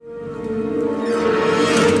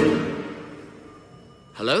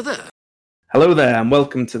Hello there, and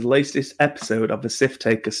welcome to the latest episode of the Sith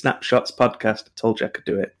Taker Snapshots podcast. I told you I could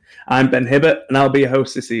do it. I'm Ben Hibbert, and I'll be your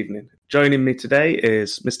host this evening. Joining me today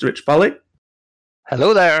is Mr. Rich Polly.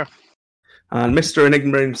 Hello there. And Mr.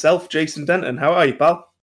 Enigma himself, Jason Denton. How are you,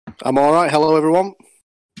 pal? I'm all right. Hello, everyone.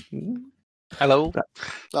 Hello.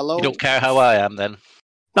 Hello. You don't care how I am, then?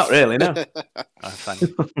 Not really, no. Fine.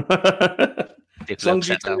 As long as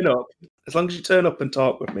you turn up and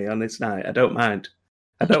talk with me on this night, I don't mind.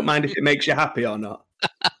 I don't mind if it makes you happy or not.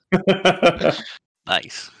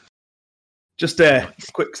 Nice. Just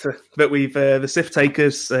quick that we've the Sith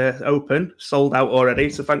Takers open, sold out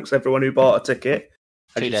already. So thanks everyone who bought a ticket.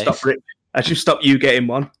 I should stop you getting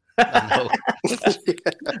one.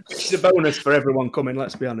 It's a bonus for everyone coming.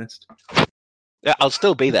 Let's be honest. Yeah, I'll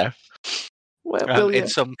still be there. Well,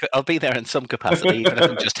 I'll be there in some capacity, even if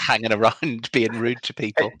I'm just hanging around being rude to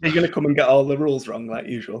people. You're going to come and get all the rules wrong, like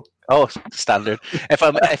usual. Oh, standard. If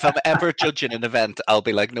I'm ever judging an event, I'll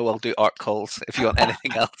be like, no, I'll do art calls. If you want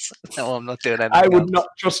anything else, no, I'm not doing anything. I would else. not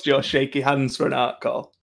trust your shaky hands for an art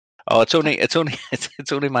call. Oh, it's only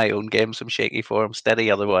my own games I'm shaky for. I'm steady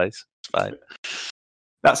otherwise. It's fine.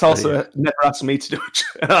 That's also never asked me to do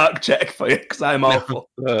an art check for you because I'm awful.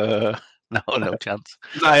 No chance.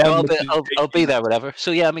 I'll be there, whatever.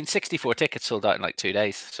 So yeah, I mean, 64 tickets sold out in like 2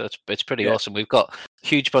 days, so it's pretty awesome. We've got a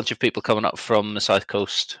huge bunch of people coming up from the south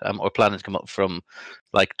coast, or planning to come up from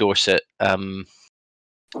like Dorset,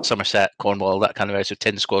 Somerset, Cornwall, that kind of area. So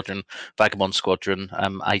Tin Squadron, Vagabond Squadron,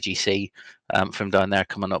 IGC, from down there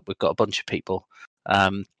coming up. We've got a bunch of people.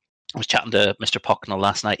 I was chatting to Mr. Pocknell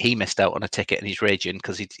last night. He missed out on a ticket and he's raging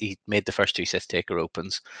because he made the first two Sith Taker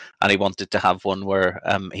opens and he wanted to have one where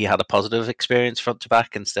he had a positive experience front to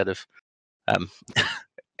back instead of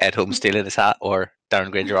Ed Holmes stealing his hat or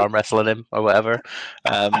Darren Granger arm wrestling him or whatever.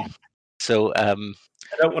 I don't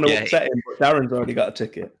want to upset him, but Darren's already got a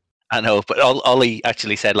ticket. I know, but Ollie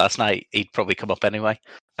actually said last night he'd probably come up anyway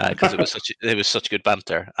because it was such good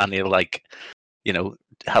banter, and he'll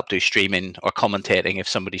help do streaming or commentating if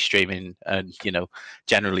somebody's streaming, and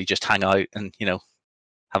generally just hang out and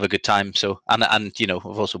have a good time. So and I've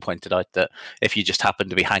also pointed out that if you just happen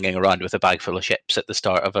to be hanging around with a bag full of ships at the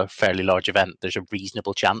start of a fairly large event, there's a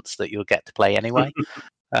reasonable chance that you'll get to play anyway.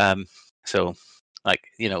 So also,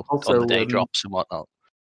 on the day drops and whatnot.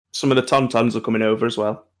 Some of the Tauntauns are coming over as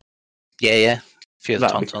well. Yeah. A few of the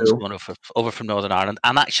Tauntauns coming over from Northern Ireland,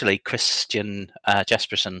 and actually Christian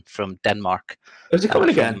Jespersen from Denmark. Is he coming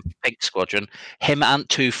again? Big Squadron. Him and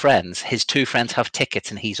two friends. His two friends have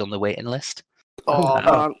tickets, and he's on the waiting list.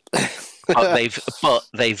 Oh,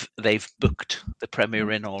 they've booked the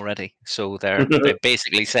Premier Inn already, so they're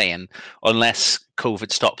basically saying unless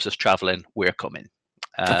COVID stops us travelling, we're coming.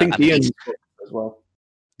 I think Ian's booked as well.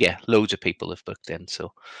 Yeah, loads of people have booked in,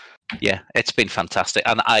 so. Yeah, it's been fantastic,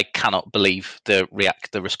 and I cannot believe the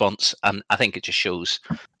response. And I think it just shows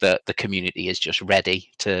that the community is just ready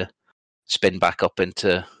to spin back up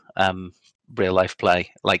into real life play,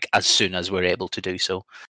 like as soon as we're able to do so.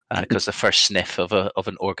 Because the first sniff of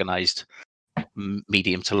an organised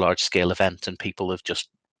medium to large scale event, and people have just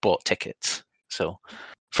bought tickets. So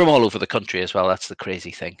from all over the country as well. That's the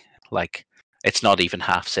crazy thing. Like. It's not even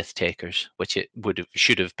half Sith Takers, which it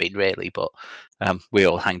should have been really, but we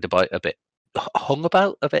all hung about a bit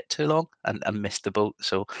too long and missed the boat.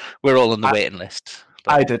 So we're all on the waiting list.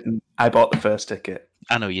 But I didn't. I bought the first ticket.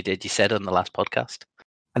 I know you did. You said on the last podcast.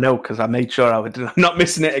 I know, because I made sure I'm not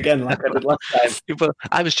missing it again like I did last time. But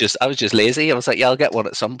I was just lazy. I was like, yeah, I'll get one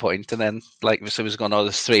at some point. And then so it was going,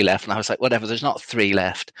 there's 3 left. And I was like, whatever, there's not 3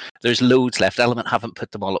 left. There's loads left. Element haven't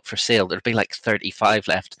put them all up for sale. There'd be like 35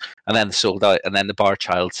 left. And then they sold out. And then the bar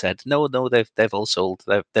child said, no, they've all sold.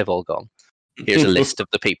 They've all gone. Here's a list of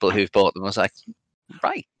the people who've bought them. I was like,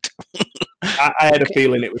 right. I had a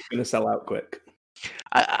feeling it was going to sell out quick.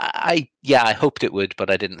 I hoped it would,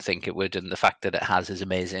 but I didn't think it would, and the fact that it has is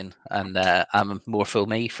amazing. And I'm more for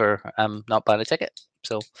me for not buying a ticket.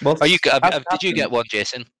 So, did you get one,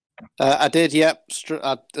 Jason? I did. Yeah.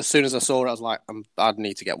 As soon as I saw it, I was like, I'd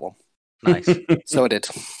need to get one. Nice. So I did.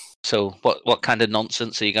 So, what kind of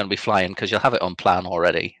nonsense are you going to be flying? Because you'll have it on plan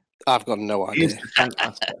already. I've got no idea.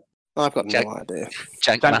 I've got no idea.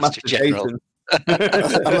 Jankmaster General.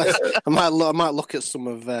 I might look at some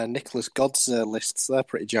of Nicholas God's lists. They're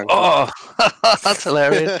pretty janky. Oh, that's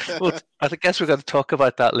hilarious. Well, I guess we're going to talk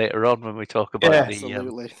about that later on when we talk about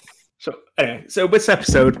absolutely. So anyway, this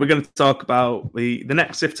episode we're going to talk about the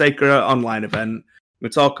next Sith Taker online event.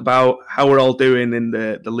 We'll talk about how we're all doing in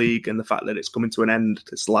the league and the fact that it's coming to an end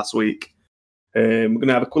this last week. We're going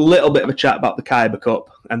to have a little bit of a chat about the Khyber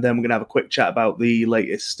Cup, and then we're going to have a quick chat about the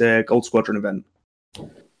latest Gold Squadron event.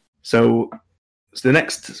 So So the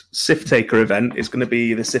next Sith Taker event is going to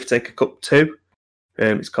be the Sith Taker Cup 2.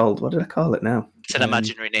 It's called, what did I call it now? It's an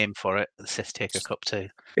imaginary name for it, the Sith Taker Cup 2.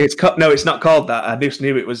 No, it's not called that. I just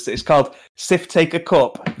knew it was. It's called Sith Taker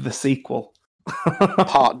Cup, the sequel.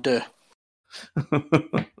 Part 2.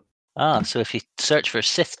 So if you search for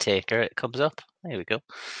Sith Taker, it comes up. There we go.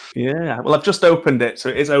 Yeah, well, I've just opened it, so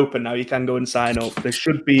it is open now. You can go and sign up. There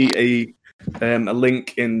should be a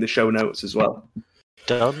link in the show notes as well.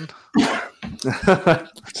 Done.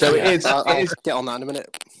 So it is. I'll get on that in a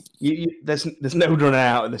minute. There's no running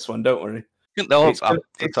out of this one. Don't worry. No, it's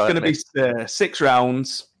going to be 6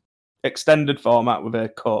 rounds, extended format with a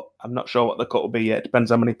cut. I'm not sure what the cut will be yet. It depends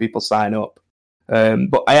how many people sign up.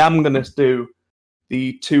 But I am going to do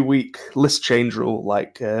the 2-week list change rule,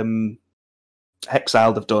 like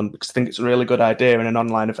Hexiled have done, because I think it's a really good idea in an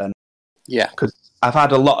online event. Yeah, because I've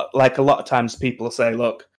had a lot of times people say,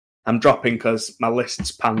 "Look, I'm dropping because my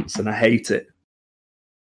list's pants and I hate it."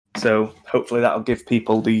 So hopefully that'll give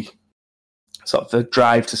people the sort of the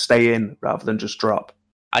drive to stay in rather than just drop.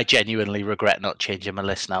 I genuinely regret not changing my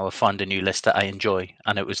list now. I've found a new list that I enjoy,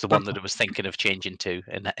 and it was the one that I was thinking of changing to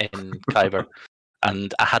in Kyber.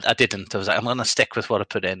 And I didn't. I was like, I'm going to stick with what I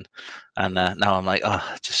put in. And now I'm like,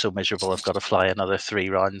 it's just so miserable. I've got to fly another 3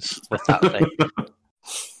 rounds with that thing.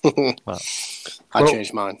 I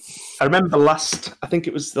changed mine. I remember I think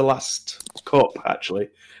it was the last cup, actually,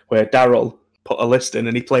 where Daryl put a list in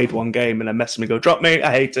and he played one game and then messaged me, drop me,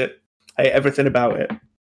 I hate it. I hate everything about it.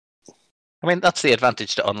 I mean, that's the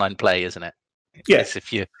advantage to online play, isn't it? Yes.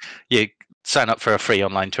 If you sign up for a free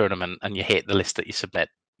online tournament and you hate the list that you submit,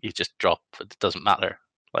 you just drop. It doesn't matter.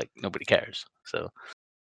 Like, nobody cares. So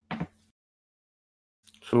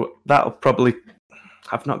that'll probably...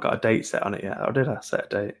 I've not got a date set on it yet. Or did I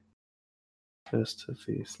set a date? First of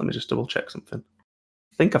these. Let me just double check something.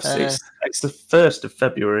 I think I've seen it's the 1st of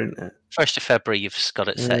February, isn't it? 1st of February, you've got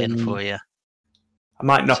it set in for you. I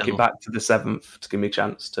might knock it back to the 7th to give me a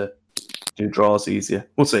chance to do draws easier.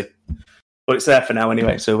 We'll see. But it's there for now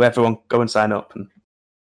anyway, so everyone go and sign up and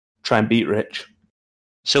try and beat Rich.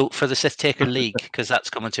 So for the Sith Taker League, because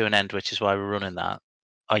that's coming to an end, which is why we're running that,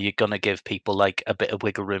 are you going to give people like a bit of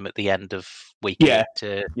wiggle room at the end of week 8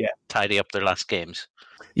 to tidy up their last games?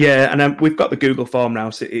 Yeah, and we've got the Google form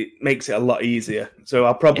now, so it makes it a lot easier. So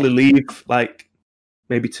I'll probably leave like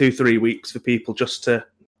maybe 2-3 weeks for people just to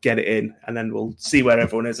get it in, and then we'll see where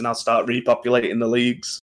everyone is, and I'll start repopulating the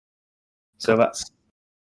leagues. So that's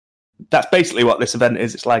basically what this event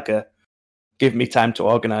is. It's like a give me time to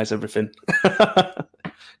organise everything.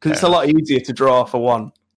 Because it's a lot easier to draw for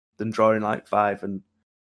 1 than drawing like 5. And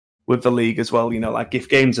with the league as well, like if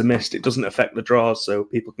games are missed, it doesn't affect the draws, so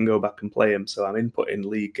people can go back and play them. So I'm inputting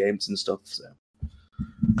league games and stuff. So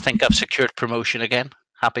I think I've secured promotion again.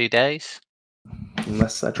 Happy days.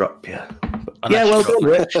 Unless I drop you. Yeah, well done,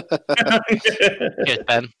 Rich. Cheers,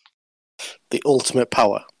 Ben. The ultimate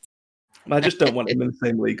power. I just don't want him in the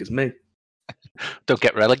same league as me. Don't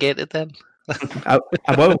get relegated then. I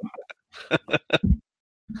won't.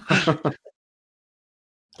 I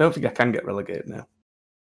don't think I can get relegated now.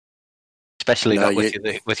 Especially not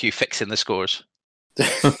with you fixing the scores.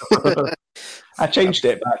 I changed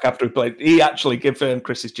it back after we played. He actually gave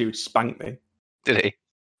Chris's due, spanked me. Did he?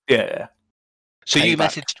 Yeah. So you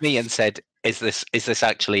messaged me and said, "Is this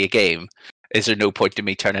actually a game? Is there no point in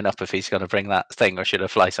me turning up if he's going to bring that thing, or should I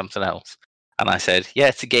fly something else?" And I said, "Yeah,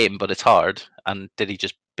 it's a game, but it's hard." And did he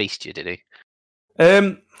just beast you? Did he?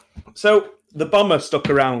 So the bomber stuck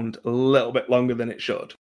around a little bit longer than it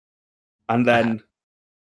should, and then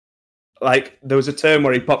like there was a turn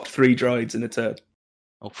where he popped 3 droids in a turn.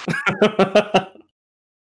 Oh.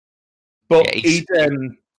 But yeah,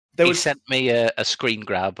 he sent me a screen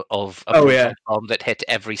grab of a bomb that hit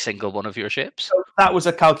every single one of your ships. So that was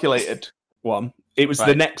a calculated one. It was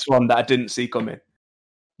the next one that I didn't see coming.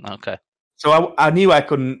 Okay. So I knew I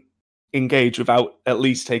couldn't engage without at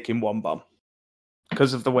least taking 1 bomb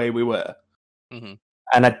because of the way we were. Mm-hmm.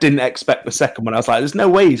 And I didn't expect the second one. I was like, there's no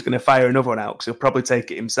way he's going to fire another one out because he'll probably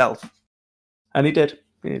take it himself. And he did.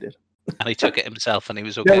 He did. And he took it himself, and he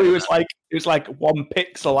was okay. No, it was like 1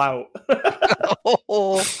 pixel out.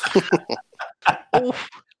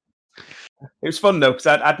 It was fun though because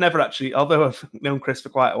I'd never actually, although I've known Chris for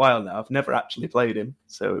quite a while now, I've never actually played him.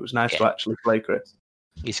 So it was nice to actually play Chris.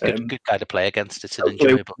 He's a good guy to play against. It's an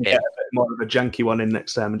enjoyable game. A bit more of a janky one in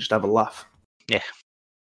next time and just have a laugh. Yeah.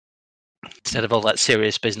 Instead of all that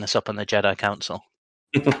serious business up on the Jedi Council.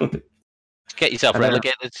 Get yourself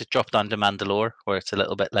relegated to drop down to Mandalore, where it's a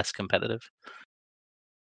little bit less competitive.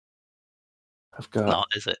 Not,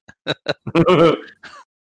 is it? I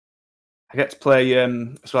get to play. I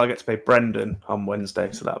get to play Brendan on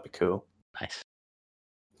Wednesday, so that'll be cool. Nice.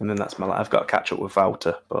 And then that's my life. I've got to catch up with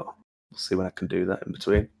Wouter, but we'll see when I can do that in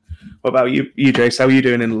between. What about you, Jace? How are you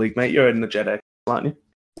doing in the league, mate? You're in the Jedi, aren't you?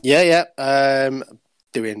 Yeah.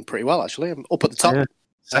 Doing pretty well, actually. I'm up at the top. Yeah.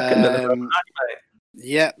 Second at the moment, mate.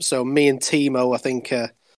 Yeah, so me and Timo, I think,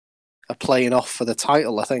 are playing off for the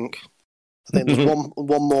title, I think. There's one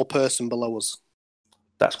more person below us.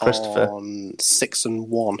 That's Christopher. On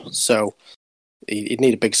 6-1. So he'd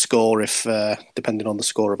need a big score if, depending on the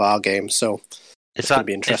score of our game. So it's going to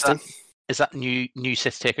be interesting. Is that new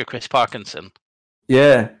Sith taker Chris Parkinson?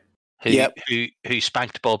 Yeah. Who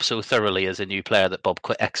spanked Bob so thoroughly as a new player that Bob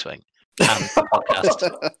quit X-Wing and the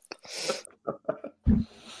podcast.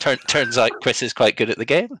 Turns out Chris is quite good at the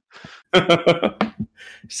game.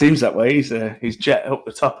 Seems that way. He's jet up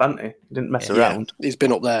the top, hasn't he? He didn't mess around. He's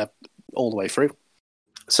been up there all the way through.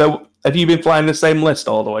 So, have you been flying the same list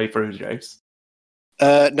all the way through, Jace?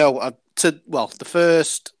 No. The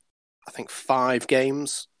first, I think, 5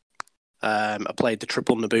 games, I played the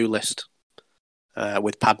triple Naboo list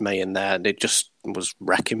with Padme in there, and it just was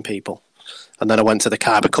wrecking people. And then I went to the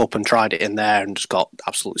Kyber Cup and tried it in there and just got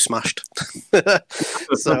absolutely smashed.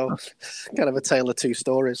 So, kind of a tale of two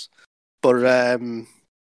stories. But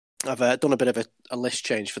I've done a bit of a list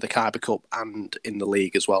change for the Kyber Cup and in the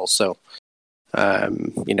league as well. So,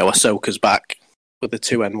 Ahsoka's back with the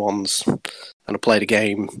 2 N1s. And I played a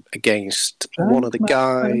game against one of the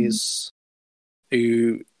guys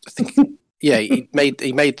who, I think, he made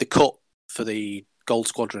the cut for the Gold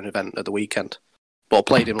Squadron event at the weekend. But I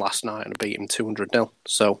played him last night and I beat him 200-0.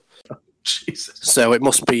 So, Jesus. So it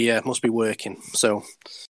must be working. So,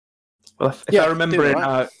 well, if I remember in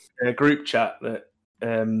our group chat that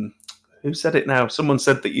who said it now? Someone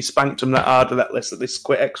said that you spanked him that hard with that list that they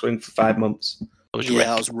quit X-Wing for 5 months.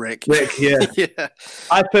 That was Rick. Rick, yeah. Yeah.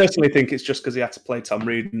 I personally think it's just because he had to play Tom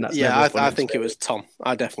Reed, and that's I think it was Tom.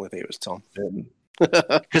 I definitely think it was Tom.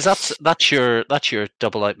 Because that's your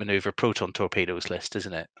double out maneuver proton torpedoes list,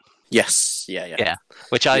 isn't it? Yes, yeah.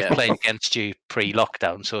 Which I've played against you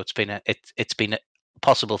pre-lockdown, so it's been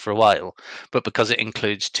possible for a while. But because it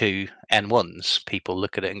includes 2 N1s, people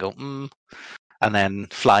look at it and go, and then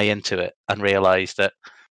fly into it and realise that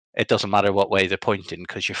it doesn't matter what way they're pointing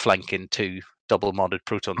because you're flanking 2 double-modded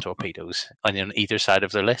proton torpedoes on either side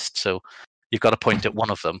of their list. So you've got to point at one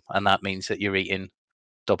of them, and that means that you're eating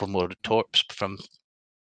double-modded torps from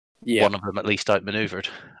one of them at least outmaneuvered,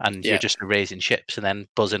 and you're just erasing ships and then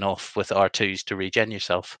buzzing off with R2s to regen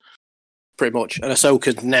yourself. Pretty much. And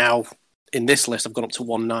Ahsoka now, in this list, I've gone up to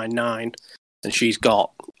 199, and she's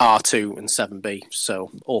got R2 and 7B,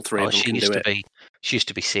 so all 3 of them can do it. She used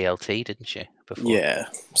to be CLT, didn't she? Before? Yeah,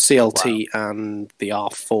 CLT and the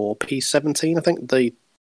R4 P17, I think, the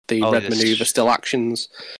red maneuver still actions.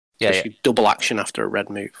 So she double action after a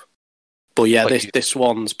red move. But yeah, this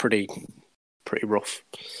one's pretty rough.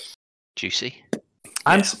 Juicy.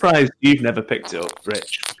 I'm surprised you've never picked it up,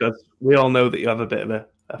 Rich, because we all know that you have a bit of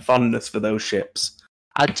a fondness for those ships.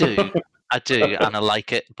 I do, and I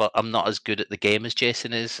like it, but I'm not as good at the game as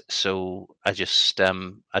Jason is, so I just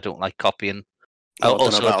I don't like copying. I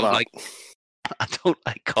don't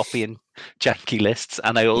like copying janky lists,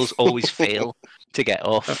 and I always fail to get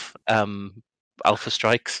off alpha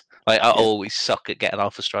strikes. Like I always suck at getting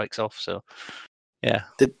alpha strikes off. So yeah.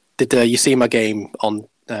 Did you see my game on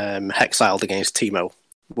Hexiled against Timo,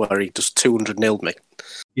 where he just 200-0'd me?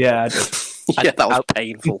 Yeah, I did. That was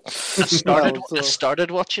painful. I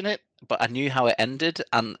started watching it, but I knew how it ended,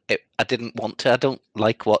 and I didn't want to. I don't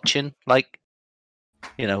like watching, that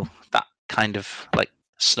kind of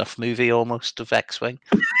snuff movie almost of X-Wing.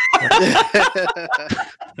 Do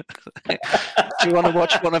you want to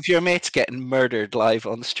watch one of your mates getting murdered live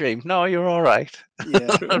on stream? No, you're all right.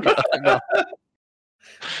 Yeah. No.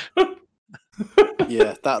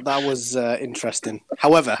 Yeah, that was interesting.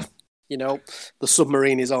 However, the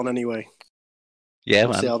submarine is on anyway. Yeah,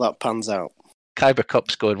 we'll see how that pans out. Kyber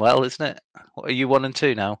Cup's going well, isn't it? What are you 1 and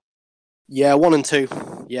 2 now? Yeah, 1 and 2.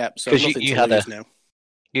 Yeah, so nothing to lose now.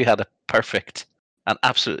 You had an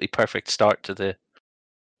absolutely perfect start to the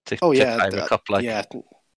Kyber Cup. Yeah,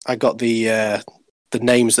 I got the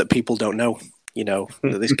names that people don't know.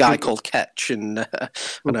 This guy called Ketch and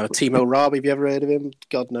Timo Rabi. Have you ever heard of him?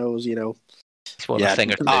 God knows, He's won a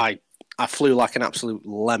thing or two. I flew like an absolute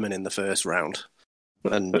lemon in the first round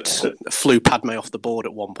and flew Padme off the board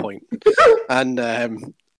at one point. And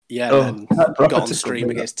then got on stream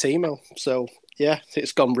against Timo. So yeah,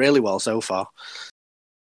 it's gone really well so far.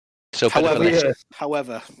 So,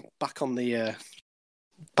 however, back on it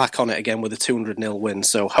again with a 200-0 win.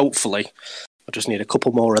 So hopefully, I just need a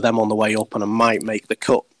couple more of them on the way up, and I might make the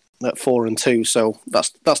cut at 4 and 2. So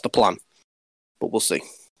that's the plan. But we'll see.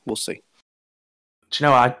 Do you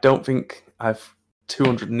know, I don't think I've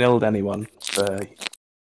 200-0'd anyone for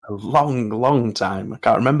a long, long time. I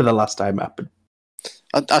can't remember the last time it happened.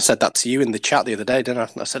 I said that to you in the chat the other day,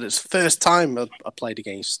 didn't I? I said it's the first time I played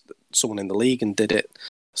against someone in the league and did it.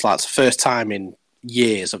 It's the first time in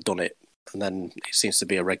years I've done it, and then it seems to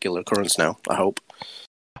be a regular occurrence now. I hope.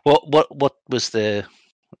 What was the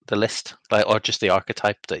list, or just the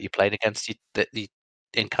archetype that you played against in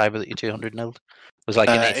Kaiba that you 200-0'd? Was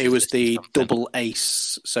it was the double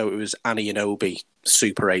ace, so it was Annie and Obi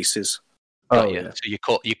super aces. Oh yeah, so you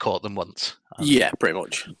caught them once. Yeah, pretty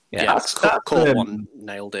much. Yeah, caught one,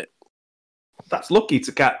 nailed it. That's lucky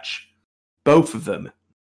to catch both of them.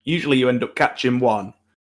 Usually you end up catching one,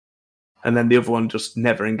 and then the other one just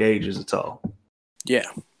never engages at all. Yeah.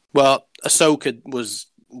 Well, Ahsoka was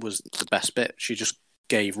the best bit. She just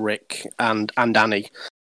gave Rick and Annie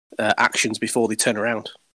actions before they turn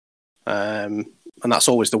around. And that's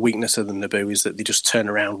always the weakness of the Naboo, is that they just turn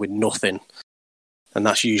around with nothing. And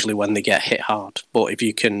that's usually when they get hit hard. But if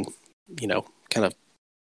you can, kind of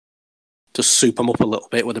just soup them up a little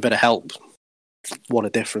bit with a bit of help, what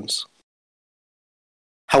a difference.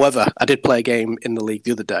 However, I did play a game in the league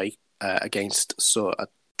the other day against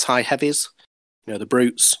TIE heavies, the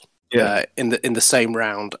brutes. Yeah. In the same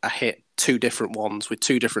round, I hit 2 different ones with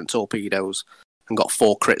 2 different torpedoes and got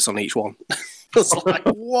 4 crits on each one. I was like,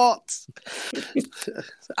 what?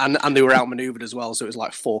 and they were outmaneuvered as well, so it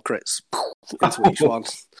was 4 crits into each one.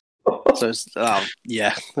 So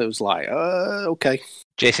it was okay.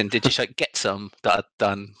 Jason, did you get some that I'd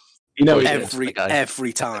done? Every time.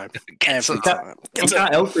 Every time. He can't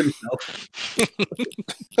help himself.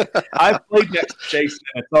 I've played next to Jason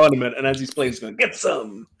in a tournament, and as he's playing, he's going, get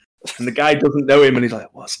some. And the guy doesn't know him, and he's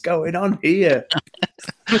like, what's going on here?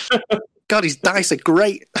 God, his dice are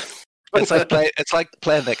great. It's like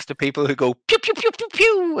playing next to people who go pew pew pew pew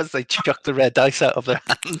pew as they chuck the red dice out of their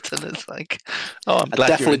hand, and it's like, I'm glad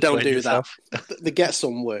I definitely don't do yourself. that. The get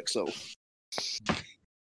some works though.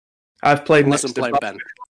 I've played Unless next I'm to playing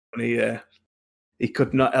Ben. He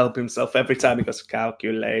could not help himself every time he goes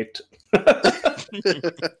calculate.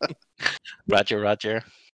 Roger.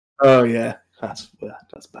 Oh yeah, that's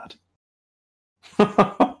bad.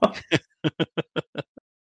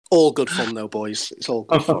 All good fun though, boys. It's all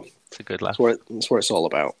good fun. It's a good laugh. That's what it's all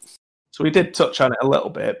about. So we did touch on it a little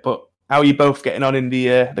bit, but how are you both getting on in the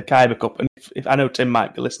Kaiba Cup? And if I know Tim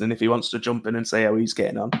might be listening, if he wants to jump in and say how he's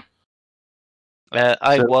getting on.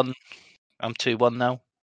 I won. I'm 2-1 now.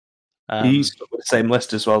 You stuck with the same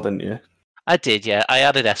list as well, didn't you? I did, yeah. I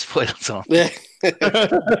added S-foils on. Yeah.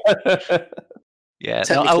 Yeah.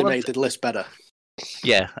 Technically made the list better.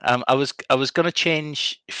 Yeah. I was going to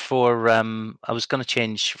change for a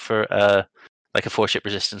 4-ship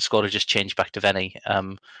resistance squad. I just changed back to Veni.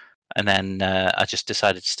 And then I just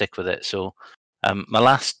decided to stick with it. So my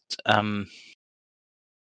last I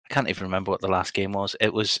can't even remember what the last game was.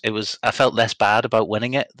 It was. I felt less bad about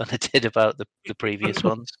winning it than I did about the previous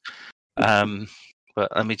ones. But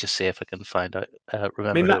let me just see if I can find out.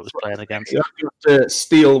 Remember who I was playing against. You have to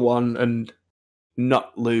steal one and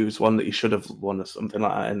not lose one that you should have won or something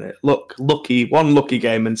like that. And lucky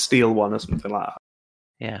game and steal one or something like that.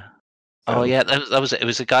 Yeah. Oh yeah, that was it. It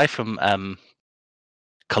was a guy from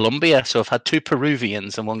Colombia. So I've had 2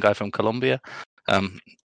 Peruvians and one guy from Colombia.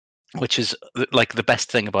 Which is the best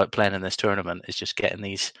thing about playing in this tournament is just getting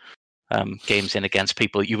these games in against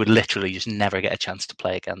people you would literally just never get a chance to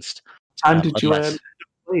play against. And did you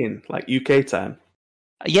playing UK time?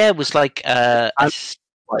 Yeah, it was I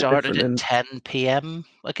started at 10 p.m.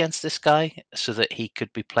 against this guy so that he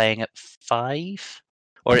could be playing at 5.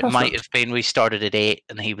 Or it might have been we started at 8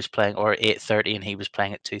 and he was playing, or 8:30 and he was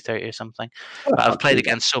playing at 2:30 or something. But I've played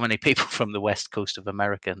against so many people from the west coast of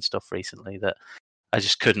America and stuff recently that I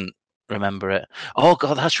just couldn't remember it. Oh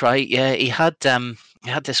god, that's right. Yeah, he had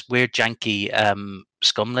this weird janky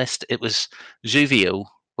scum list. It was Zuvio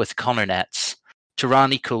with Connor Nets,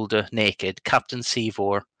 Tirani Kulda naked, Captain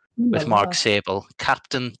Seavor with Mark Sable,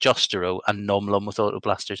 Captain Justero, and Nomlum with Auto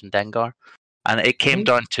Blasters and Dengar. And it came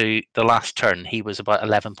down to the last turn. He was about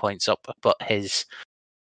 11 points up, but his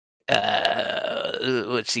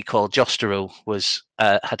what's he called? Justero was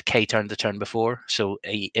had K turned the turn before, so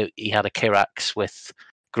he had a Kirax with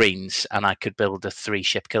greens, and I could build a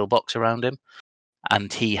 3-ship kill box around him.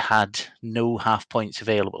 And he had no half points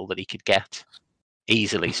available that he could get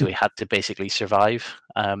easily, so he had to basically survive.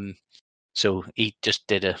 So he just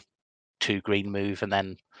did a 2 green move and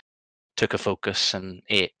then took a focus and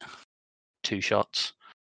ate 2 shots.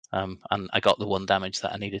 And I got the 1 damage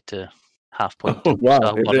that I needed to half point. Oh,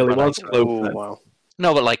 wow, it really was close. Oh, wow.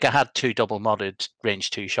 No, but I had 2 double modded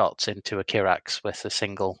range 2 shots into a Kirax with a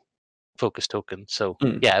single focus token. So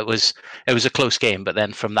yeah, it was a close game. But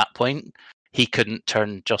then from that point, he couldn't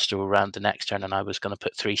turn Justo around the next turn, and I was going to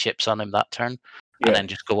put 3 ships on him that turn, and then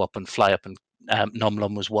just go up and fly up. And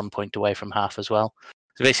Nomlum was 1 point away from half as well.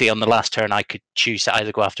 So basically, on the last turn, I could choose to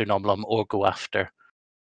either go after Nomlum or go after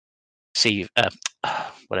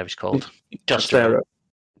whatever it's called, Justero.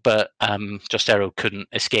 But Justero couldn't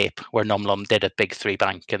escape, where Nomlum did a big 3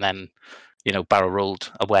 bank and then, barrel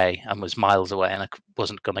rolled away and was miles away, and I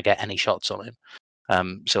wasn't going to get any shots on him.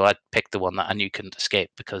 So I picked the one that I knew couldn't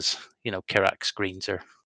escape because, Kirak's greens or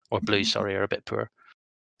blues, are a bit poor.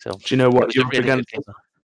 So do you know what you're up against?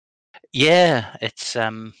 Yeah, it's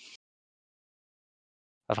I've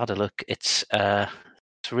had a look. It's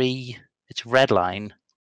 3. It's Redline,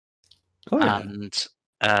 and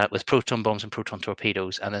with proton bombs and proton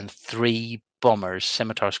torpedoes, and then 3 bombers,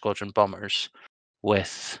 Scimitar Squadron bombers,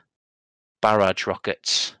 with barrage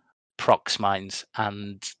rockets, prox mines,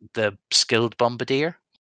 and the skilled bombardier.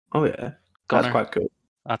 Oh yeah, Gunner. That's quite cool.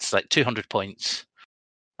 That's like 200 points.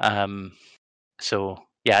 So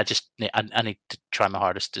yeah, I need to try my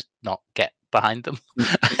hardest to not get behind them.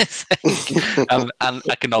 And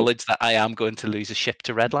acknowledge that I am going to lose a ship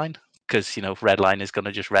to Redline, because Redline is going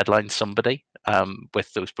to just Redline somebody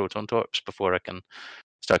with those proton torps before I can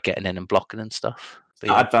start getting in and blocking and stuff. But,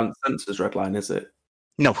 yeah. Advanced sensors Redline, is it?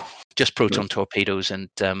 No, just proton torpedoes and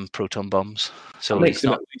proton bombs. So it makes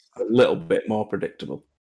him at least a little bit more predictable.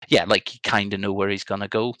 Yeah, like you kind of know where he's going to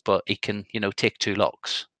go, but he can, take 2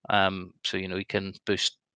 locks. So he can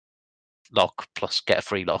boost lock plus get a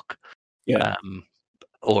free lock. Yeah.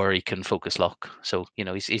 Or he can focus lock. So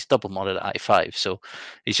he's double modded at I5. So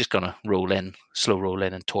he's just going to slow roll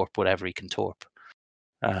in, and torp whatever he can torp.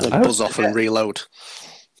 Buzz off and reload.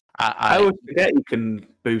 I always forget you can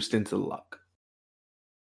boost into the lock.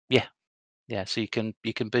 Yeah, so you can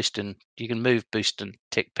boost and you can move, boost, and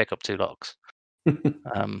pick up 2 locks.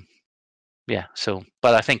 Yeah. So,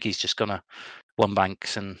 but I think he's just gonna 1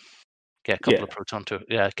 banks and get a couple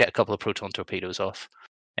of proton torpedoes off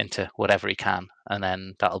into whatever he can, and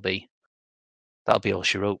then that'll be all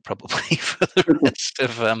she wrote probably for the rest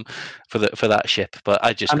of for that ship. But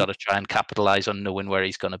I just got to try and capitalize on knowing where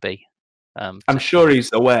he's going to be. I'm sure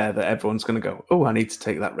he's aware that everyone's going to go, oh, I need to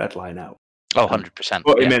take that red line out. Oh, 100%.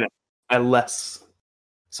 Put him in a less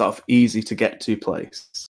sort of easy to get to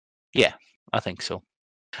place. Yeah, I think so.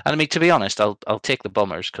 And I mean, to be honest, I'll take the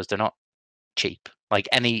bombers because they're not cheap. Like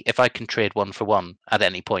if I can trade 1 for 1 at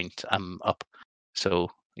any point, I'm up. So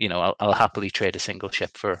I'll happily trade a single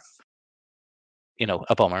ship for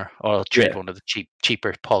a bomber, or I'll trade one of the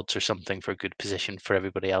cheaper pods or something for a good position for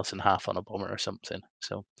everybody else, and half on a bomber or something.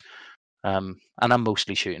 So, and I'm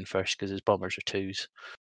mostly shooting first because his bombers are 2s,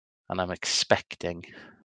 and I'm expecting.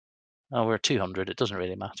 Oh, we're 200. It doesn't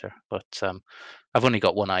really matter, but I've only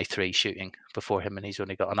got 1 I3 shooting before him, and he's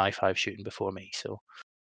only got an I5 shooting before me. So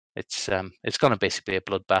it's going to basically be a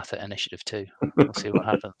bloodbath at initiative 2. We'll see what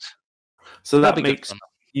happens. So that makes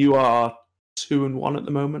you are 2-1 at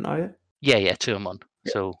the moment, are you? Yeah, 2-1.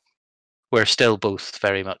 Yeah. So we're still both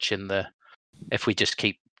very much in the if we just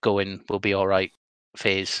keep going, we'll be all right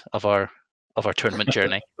phase of our tournament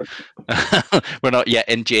journey. We're not yet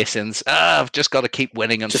in Jason's. I've just got to keep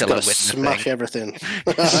winning until I win. Smash everything.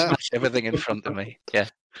 Smash everything in front of me. Yeah.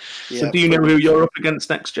 So do you know who you're up against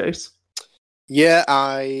next, Jace? Yeah,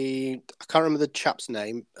 I can't remember the chap's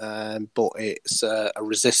name, but it's a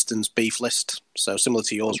resistance beef list, so similar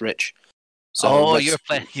to yours, Rich. So you're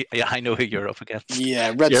playing. Yeah, I know who you're up against.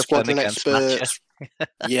 Yeah, Red Squadron expert.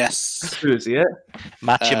 Yes. Who is he?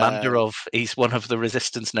 Matcha Mandarov. He's one of the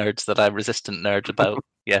resistance nerds that I resistant nerd about.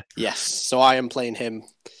 Yeah. Yes. So I am playing him.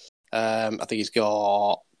 I think he's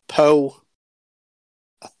got Poe.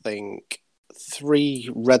 I think 3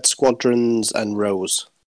 Red Squadrons and Rose.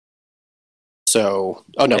 So,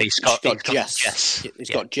 he's got Jess. He's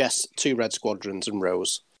got Jess, 2 Red Squadrons and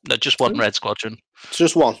Rose. No, just 1 Red Squadron. It's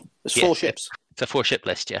just 1. It's 4 ships. It's a 4-ship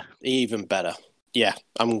list, yeah. Even better. Yeah,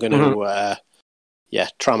 I'm going to,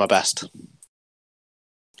 try my best.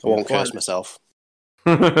 I won't curse myself.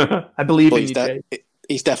 I believe in you, Jay.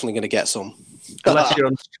 He's definitely going to get some.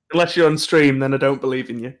 Unless you're on stream, then I don't believe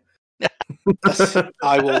in you.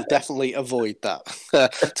 I will definitely avoid that.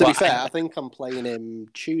 To be fair, I think I'm playing him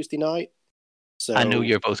Tuesday night. So I know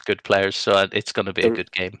you're both good players, so it's going to be a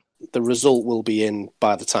good game. The result will be in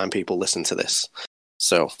by the time people listen to this.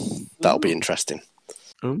 So that'll be interesting.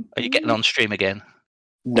 Are you getting on stream again?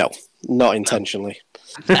 No, not intentionally.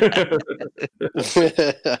 To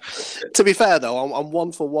be fair, though, I'm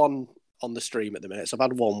 1 for 1 on the stream at the minute. So I've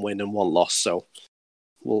had 1 win and 1 loss, so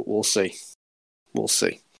we'll see. We'll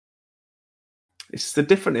see. it's the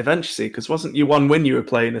different events, you see, because wasn't you one win you were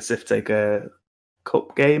playing a Sif Taker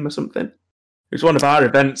Cup game or something? It was one of our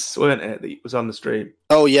events, weren't it, that was on the stream?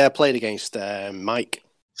 Oh yeah, I played against Mike.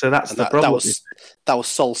 So that's the problem. That was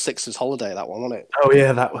Sol Six's holiday, that one, wasn't it? Oh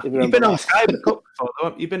yeah, that one. You've been on that? Sky Cup before,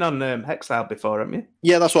 though. You've been on Hexile before, haven't you?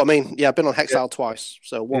 Yeah, that's what I mean. Yeah, I've been on Hexile twice,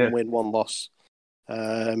 so one win, one loss.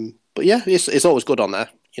 But yeah, it's always good on there.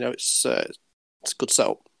 You know, it's a good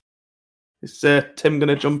setup. Is Tim going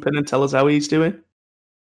to jump in and tell us how he's doing?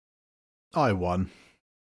 I won.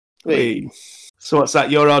 Wait. So what's that?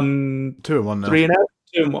 You're on 2-1 now. 3-0?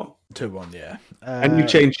 2-1. 2-1, yeah. And you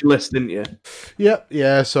changed your list, didn't you?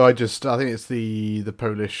 Yeah. So I think it's the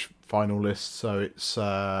Polish final list. So it's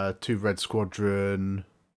 2 Red Squadron,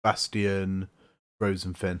 Bastion, Rose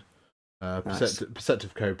and Finn. Nice.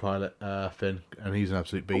 Perceptive co-pilot Finn, and he's an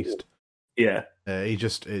absolute beast. Yeah. It's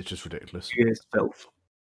just ridiculous. He is filth.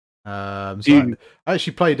 I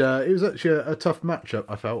actually played. It was actually a tough matchup.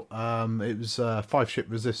 I felt. It was 5-ship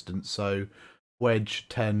resistance, so Wedge,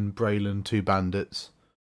 10, Braylon, 2 bandits.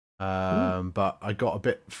 But I got a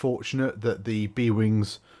bit fortunate that the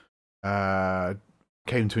B-wings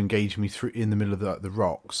came to engage me in the middle of the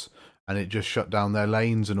rocks, and it just shut down their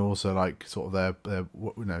lanes and also like sort of their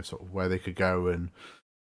sort of where they could go. And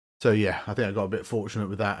so yeah, I think I got a bit fortunate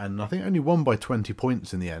with that, and I think I only won by 20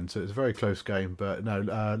 points in the end. So it was a very close game. But no,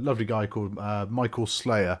 lovely guy called Michael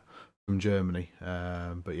Slayer from Germany.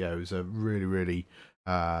 But yeah, it was a really, really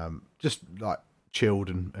just like chilled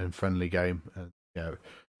and friendly game. And yeah,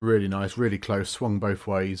 really nice, really close, swung both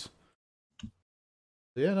ways.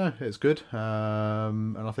 Yeah, no, it's good.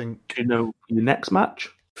 And I think Do you know your next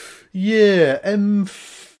match? yeah,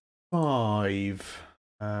 M5.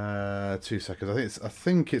 2 seconds. I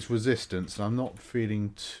think it's resistance, and I'm not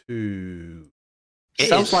feeling too. It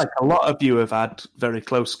sounds like a lot of you have had very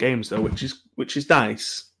close games though, which is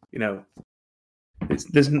nice. You know,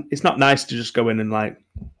 it's not nice to just go in and like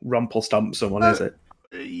rumple stomp someone, is it?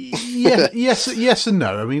 Yes and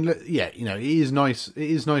no. I mean, yeah, you know, it is nice.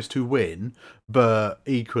 It is nice to win, but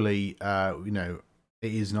equally, you know,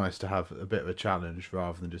 it is nice to have a bit of a challenge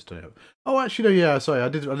rather than just turning up. Oh, actually, no, yeah. Sorry, I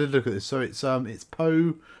did look at this. So it's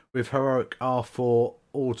Poe with heroic R4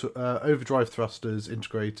 overdrive thrusters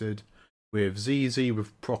integrated with ZZ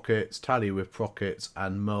with prockets, Tally with prockets,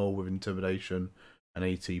 and Merle with intimidation and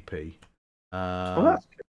ATP. Yeah,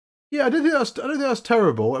 I don't think that's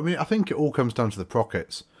terrible. I mean, I think it all comes down to the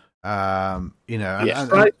prockets. You know, and that's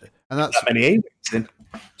that many A-wings in.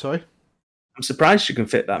 Sorry, I'm surprised you can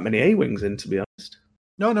fit that many A-wings in. To be honest.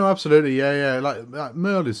 No, absolutely, yeah. Like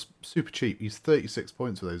Merle is super cheap. He's 36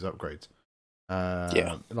 points with those upgrades.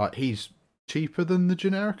 Like he's cheaper than the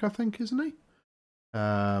generic, I think, isn't he?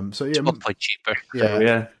 So yeah, 1 point cheaper. Yeah,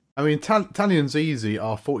 yeah. I mean, Tally and ZZ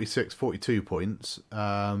are 46, 42 points.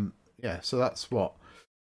 Yeah, so that's what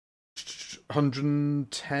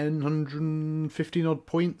 110, 115 odd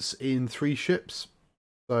points in 3 ships.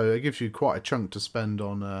 So it gives you quite a chunk to spend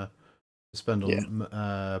on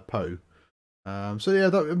Poe. So yeah,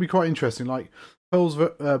 that would be quite interesting. Like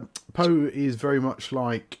Poe is very much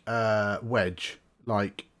like Wedge.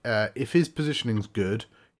 Like if his positioning's good,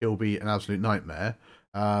 he'll be an absolute nightmare.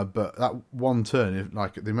 But that one turn,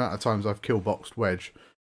 like the amount of times I've kill boxed Wedge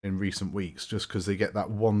in recent weeks, just because they get that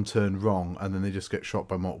one turn wrong and then they just get shot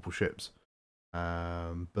by multiple ships.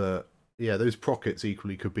 But yeah, those prockets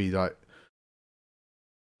equally could be like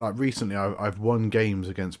recently I've won games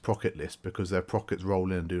against procket list because their prockets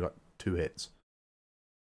roll in and do like 2 hits.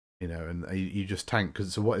 You know, and you just tank because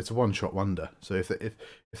it's a one-shot wonder. So if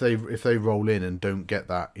they roll in and don't get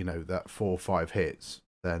that, you know, that 4 or 5 hits,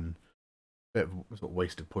 then a bit of sort of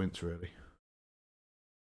wasted points really.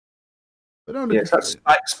 But no, yeah,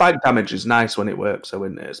 spike damage is nice when it works, though,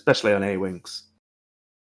 isn't it? Especially on A-wings.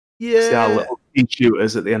 Yeah, see our little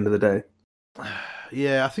shooters at the end of the day.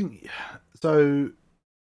 Yeah, I think so.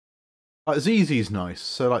 Like ZZ's nice.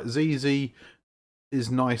 So like ZZ is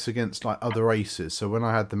nice against like other aces. So when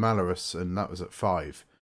I had the Malorus and that was at 5,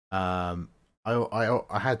 I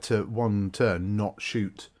had to one turn not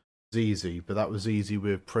shoot ZZ, but that was ZZ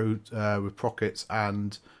with prockets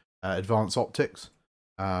and advanced optics,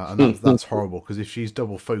 and that's horrible because if she's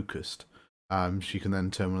double focused, she can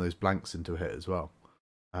then turn one of those blanks into a hit as well.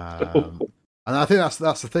 And I think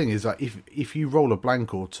that's the thing is like if you roll a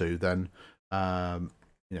blank or 2, then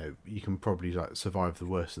you know, you can probably like survive the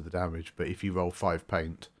worst of the damage. But if you roll 5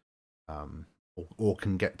 paint, or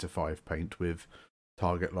can get to 5 paint with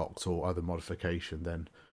target locks or other modification, then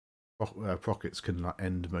prockets can like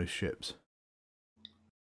end most ships.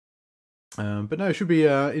 But no, it should be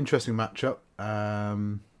an interesting matchup.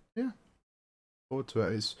 Yeah, forward to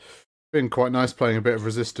it. Been quite nice playing a bit of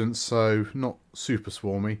Resistance, so not super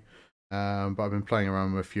swarmy. But I've been playing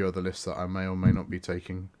around with a few other lists that I may or may not be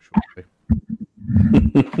taking shortly.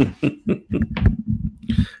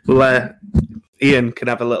 Well, Ian can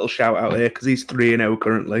have a little shout out here because he's 3-0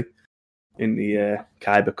 currently in the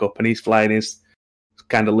Kyber Cup, and he's flying his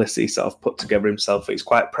kind of list he sort of put together himself that he's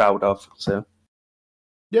quite proud of. So,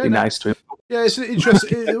 be nice to him. Yeah, it's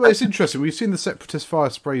interesting. It's interesting. We've seen the Separatist Fire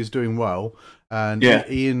Sprays doing well, and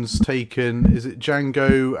Ian's taken, is it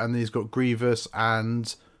Django, and he's got Grievous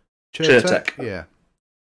and Chertek?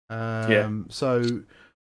 Yeah. So,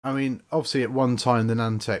 I mean, obviously at one time the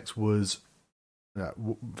Nantex was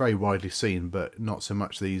very widely seen, but not so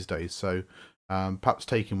much these days. So, perhaps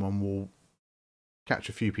taking one will catch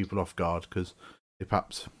a few people off guard because they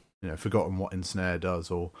perhaps forgotten what Ensnare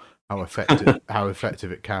does or how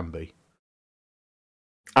effective it can be.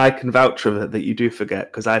 I can vouch for that you do forget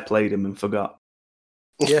because I played him and forgot.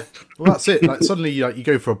 Yeah, well that's it. Like suddenly, you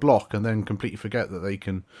go for a block and then completely forget that they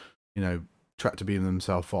can, tractor beam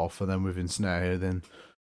themselves off, and then with Ensnare, then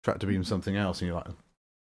tractor beam something else, and you're like.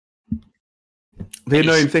 The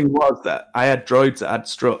annoying thing was that I had droids that had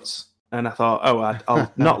struts, and I thought,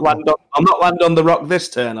 I'll not land on the rock this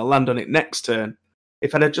turn. I'll land on it next turn.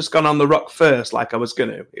 If I'd have just gone on the rock first, like I was going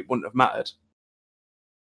to, it wouldn't have mattered.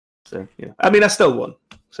 So yeah, I mean, I still won,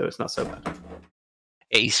 so it's not so bad.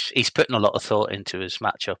 He's putting a lot of thought into his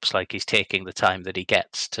matchups. Like he's taking the time that he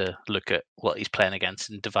gets to look at what he's playing against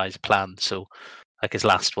and devise a plan. So, like his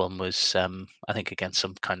last one was, I think, against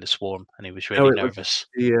some kind of swarm, and he was really nervous.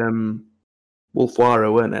 The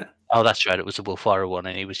Wolfwara, weren't it? Oh, that's right. It was the Wolfwara one,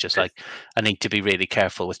 and he was just like, I need to be really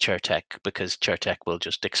careful with Chertek because Chertek will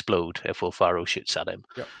just explode if Wolfwara shoots at him.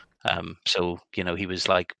 Yep. So, he was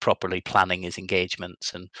like properly planning his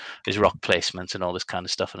engagements and his rock placements and all this kind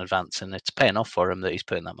of stuff in advance, and it's paying off for him that he's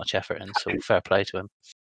putting that much effort in. So fair play to him.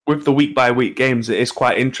 With the week by week games, it is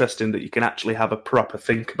quite interesting that you can actually have a proper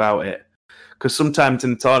think about it. Because sometimes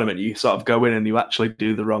in the tournament, you sort of go in and you actually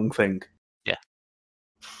do the wrong thing. Yeah.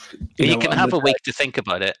 You can have a week to think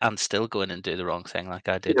about it and still go in and do the wrong thing, like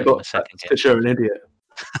I did in the second game. Because you're an idiot.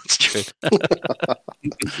 That's true.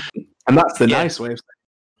 And that's the nice way of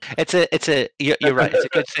saying it. You're right. It's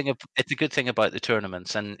a good thing about the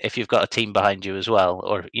tournaments, and if you've got a team behind you as well,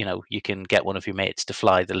 or you can get one of your mates to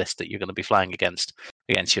fly the list that you're going to be flying against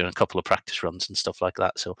you in a couple of practice runs and stuff like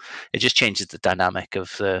that. So it just changes the dynamic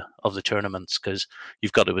of the tournaments because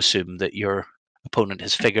you've got to assume that your opponent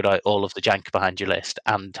has figured out all of the jank behind your list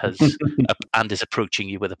and is approaching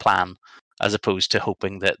you with a plan, as opposed to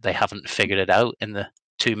hoping that they haven't figured it out in the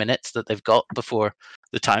 2 minutes that they've got before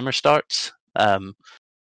the timer starts.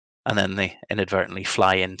 And then they inadvertently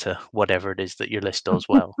fly into whatever it is that your list does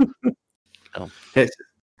well. So.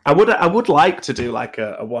 I would like to do like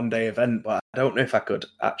a 1 day event, but I don't know if I could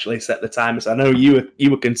actually set the timers. I know you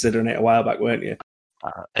were considering it a while back, weren't you?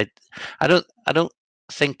 I don't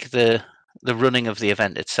think the running of the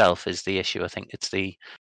event itself is the issue. I think it's the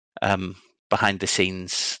behind the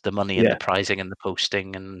scenes, the money and the prizing and the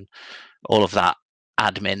posting and all of that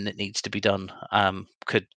admin that needs to be done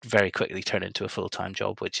could very quickly turn into a full-time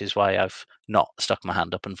job, which is why I've not stuck my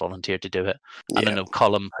hand up and volunteered to do it. Yeah. And I know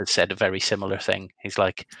Colm has said a very similar thing. He's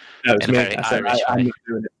like, in a very Irish way. I'm not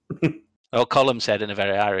doing it. Well, Colm said in a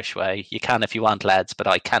very Irish way, you can if you want, lads, but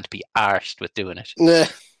I can't be arsed with doing it.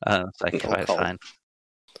 It's like, right, fine.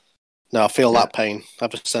 No, I feel that pain. I've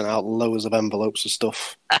just sent out loads of envelopes of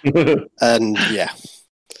stuff. And yeah,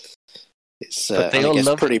 it's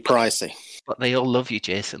pretty pricey. But they all love you,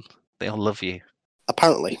 Jason. They all love you.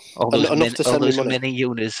 Apparently. All those mini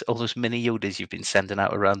Yodas you've been sending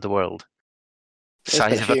out around the world.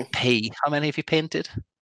 Size of a pea. How many have you painted?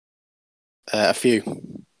 A few.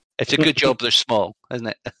 It's a good job they're small, isn't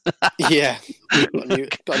it? Yeah.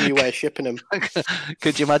 Got a new way of shipping them.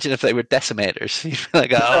 Could you imagine if they were decimators? You'd be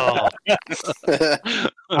like, oh.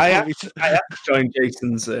 I have to join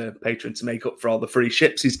Jason's Patreon to make up for all the free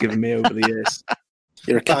ships he's given me over the years.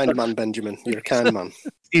 You're a kind man, Benjamin. You're a kind man.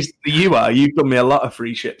 You are. You've done me a lot of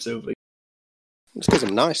free ships over the years. It's because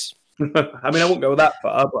I'm nice. I mean, I won't go that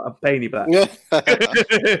far, but I'm paying you back.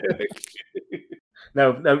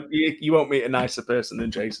 No, you won't meet a nicer person than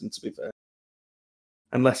Jason, to be fair.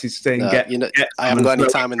 Unless he's saying, I haven't got any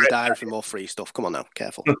time in the diary for more free stuff. Come on now,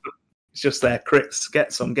 careful. It's just there, crits.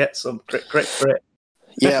 Get some, crit.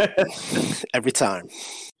 Yeah, every time.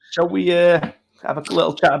 Shall we have a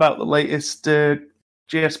little chat about the latest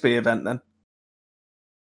GSP event then?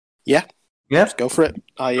 Yeah. Let's go for it.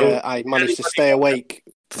 I managed to stay awake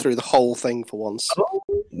through the whole thing for once.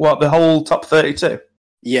 What, the whole top 32?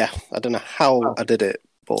 Yeah, I don't know how I did it,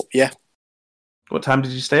 but yeah. What time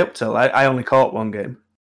did you stay up till? I only caught one game.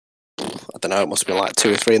 I don't know. It must have been like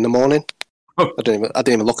 2 or 3 in the morning. Oh. I didn't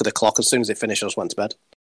even look at the clock. As soon as it finished, I just went to bed.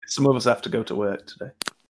 Some of us have to go to work today.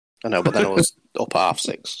 I know, but then I was up at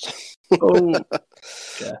 6:30. Oh,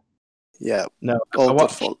 Yeah, no, all I good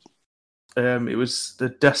watched. fun. It was the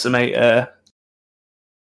Decimator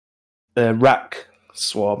rack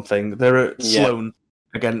swarm thing. They're at Yeah. Sloan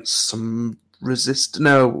against some Jedi.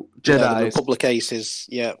 Yeah, the Republic Aces.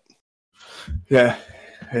 Yeah, Yeah,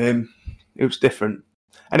 it was different.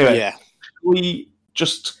 Anyway, yeah. we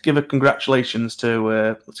just give a congratulations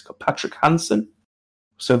to what's it called, Patrick Hansen.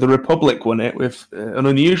 So the Republic won it with an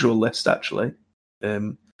unusual list, actually.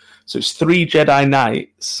 So it's 3 Jedi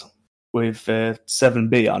Knights with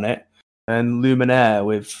 7B on it, and Luminaire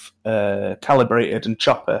with Calibrated and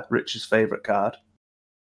Chopper, Rich's favourite card.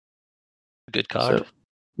 Good card. So,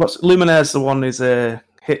 what's Luminaire's the one is a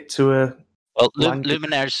hit to a... Well, blanket.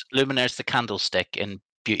 Luminaire's the candlestick in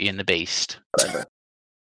Beauty and the Beast. So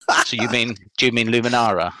do you mean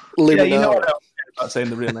Luminara? Yeah, you know what I'm about saying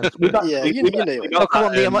the real name. Yeah, you know it. Oh, come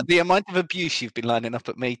on, the amount of abuse you've been lining up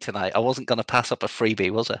at me tonight. I wasn't going to pass up a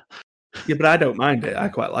freebie, was I? Yeah, but I don't mind it. I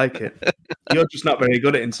quite like it. You're just not very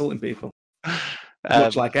good at insulting people.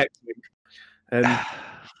 Much like X-Wing.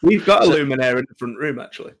 We've got a Luminaire in the front room,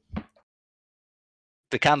 actually.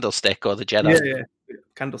 The candlestick or the Jedi? Yeah.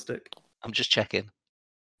 Candlestick. I'm just checking.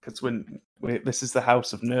 Because this is the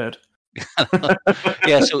house of nerd.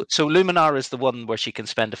 Yeah, so Luminara is the one where she can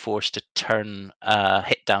spend a force to turn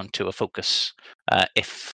hit down to a focus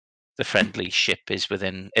if the friendly ship is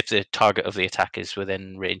within, if the target of the attack is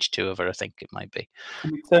within range 2 of her, I think it might be.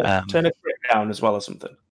 Can we turn a crit down as well or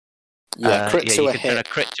something? Yeah, crit to you a can turn a hit.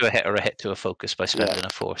 crit to a hit or a hit to a focus by spending Yeah. a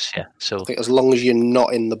force. Yeah, so I think as long as you're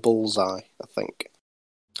not in the bullseye, I think.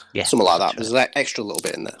 yeah, Something like that. that's There's right. that extra little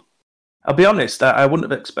bit in there. I'll be honest, I wouldn't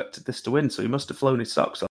have expected this to win, so he must have flown his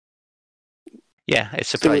socks off. Yeah, it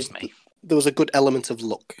surprised me. There was a good element of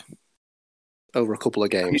luck over a couple of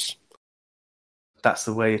games. That's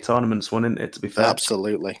the way tournaments won, isn't it, to be fair?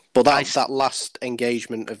 Absolutely. But that last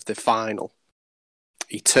engagement of the final,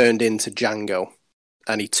 he turned into Django,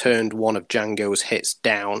 and he turned one of Django's hits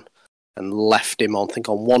down and left him on, I think,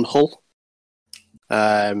 on one hull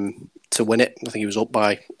to win it. I think he was up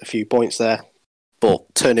by a few points there.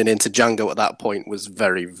 But turning into Django at that point was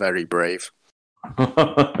very, very brave.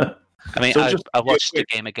 I mean, So just- I watched the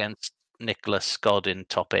game against Nicholas Scott in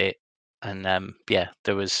top 8, and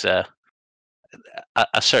there was a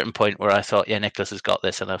certain point where I thought, yeah, Nicholas has got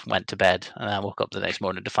this, and I went to bed, and I woke up the next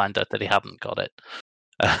morning to find out that he hadn't got it.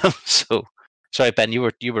 So, sorry, Ben, you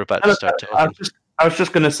were about to start talking. I was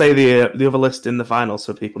just going to say the other list in the final,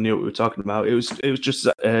 so people knew what we were talking about. It was just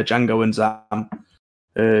Django and Zam.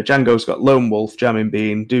 Django's got Lone Wolf, Jamming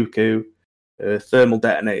Beam, Dooku, thermal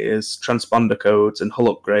detonators, transponder codes, and hull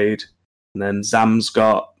upgrade. And then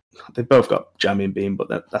they've both got Jamming Beam, but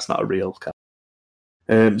that's not a real card.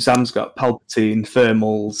 Zam's got Palpatine,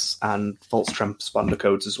 thermals, and false transponder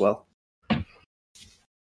codes as well.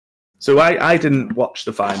 So I didn't watch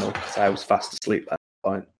the final because I was fast asleep at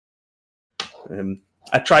that point.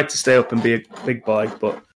 I tried to stay up and be a big boy,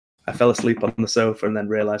 but I fell asleep on the sofa and then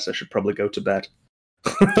realised I should probably go to bed.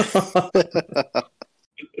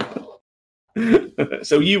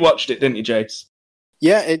 So you watched it, didn't you, Jace?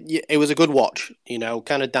 Yeah, it was a good watch,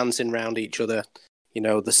 kind of dancing around each other. The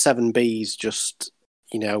 7Bs just,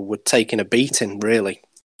 were taking a beating, really.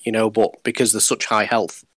 But because they're such high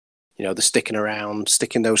health, they're sticking around,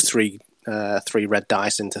 sticking those three red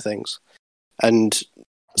dice into things. And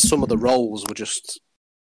some of the rolls were just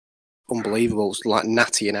unbelievable. It was like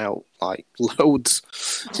nattying out, like loads.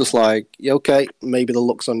 Just like, okay, maybe the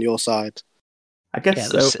luck's on your side. I guess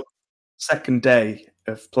so. Second day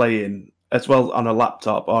of playing as well on a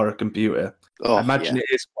laptop or a computer. Oh, I imagine it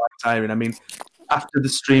is quite tiring. I mean, after the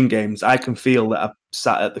stream games, I can feel that I've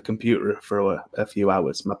sat at the computer for a few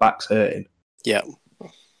hours. My back's hurting. Yeah.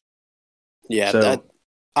 Yeah, So-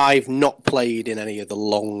 I've not played in any of the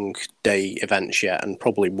long day events yet, and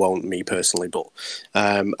probably won't, me personally, but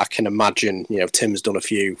I can imagine, Tim's done a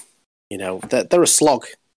few. They're a slog.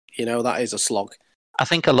 That is a slog. I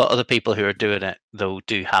think a lot of the people who are doing it, though,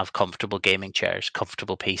 do have comfortable gaming chairs,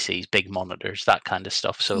 comfortable PCs, big monitors, that kind of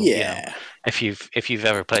stuff. So, Yeah. if you've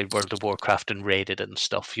ever played World of Warcraft and raided and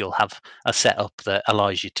stuff, you'll have a setup that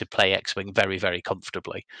allows you to play X-Wing very, very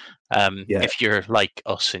comfortably. If you're like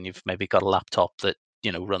us and you've maybe got a laptop that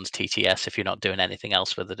runs TTS, if you're not doing anything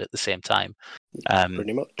else with it at the same time,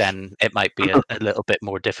 Pretty much. then it might be a little bit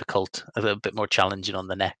more difficult, a little bit more challenging on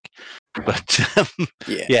the neck. But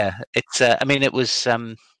Yeah. it's. It was.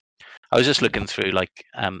 I was just looking through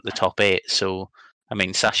the top 8. So,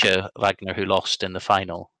 Sasha Wagner, who lost in the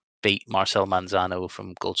final, beat Marcel Manzano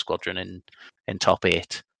from Gold Squadron in top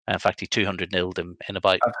 8. In fact, he 200-0'd him in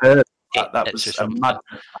about I've heard 8 that minutes or was a something. mad.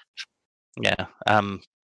 Yeah,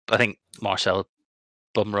 I think Marcel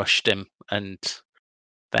bum rushed him, and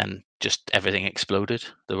then just everything exploded.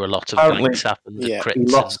 There were lots of Apparently, blanks happened, yeah,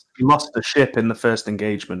 crits. He lost the ship in the first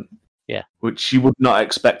engagement. Yeah. Which you would not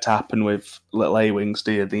expect to happen with little A-Wings,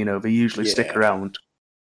 do you? You know, they usually stick around.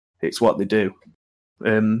 It's what they do.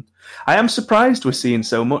 I am surprised we're seeing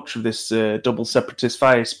so much of this double separatist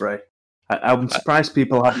fire spray. I'm surprised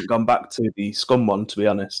people haven't gone back to the Scum one, to be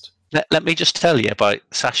honest. Let me just tell you about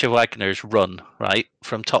Sasha Wagner's run, right,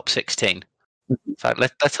 from top 16. In fact,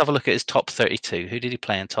 let's have a look at his top 32. Who did he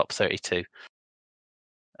play in top 32?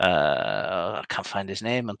 I can't find his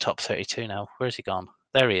name on top 32 now. Where's he gone?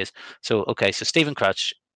 There he is. So Stephen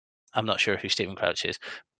Crouch. I'm not sure who Stephen Crouch is.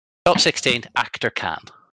 Top 16, Actor Khan.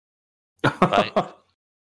 Right.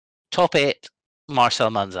 Top 8, Marcel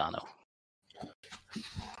Manzano.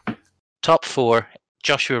 Top 4,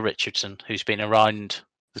 Joshua Richardson, who's been around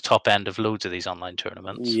the top end of loads of these online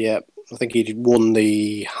tournaments. Yeah, I think he won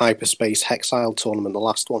the Hyperspace Hexile tournament, the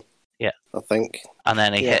last one. Yeah. I think. And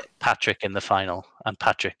then he hit Patrick in the final, and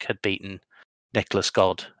Patrick had beaten Nicholas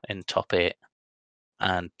God in top 8.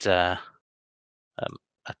 And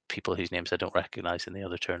people whose names I don't recognise in the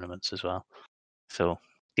other tournaments as well. So,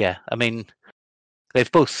 yeah, I mean,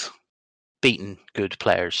 they've both beaten good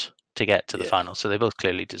players to get to the final, so they both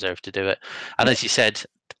clearly deserve to do it. And as you said,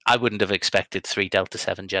 I wouldn't have expected 3 Delta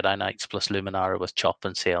 7 Jedi Knights plus Luminara with Chop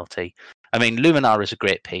and CLT. I mean, Luminara is a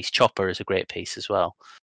great piece. Chopper is a great piece as well.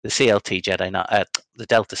 The CLT Jedi Knight, the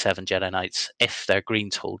Delta 7 Jedi Knights, if their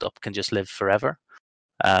greens hold up, can just live forever.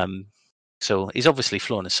 So he's obviously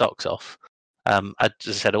flown his socks off. As I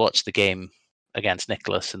said, I watched the game against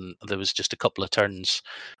Nicholas, and there was just a couple of turns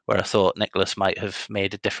where I thought Nicholas might have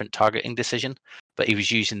made a different targeting decision, but he was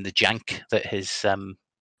using the jank that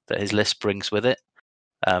his list brings with it,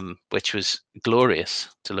 which was glorious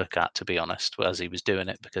to look at, to be honest, as he was doing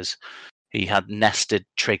it, because he had nested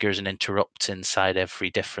triggers and interrupts inside every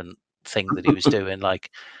different thing that he was doing.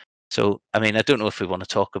 So I mean, I don't know if we want to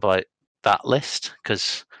talk about that list,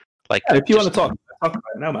 because if you want to talk about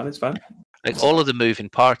it now, man, it's fine. Like, all of the moving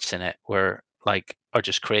parts in it are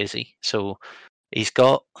just crazy. So he's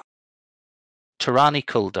got Tirani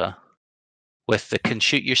Kulda with the can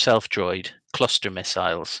shoot yourself droid, cluster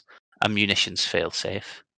missiles, and munitions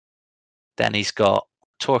failsafe. Then he's got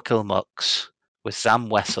Torkil Mux with Zam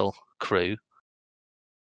Wessel crew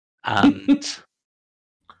and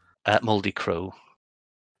Moldy Crow.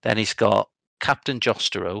 Then he's got Captain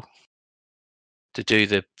Jostero to do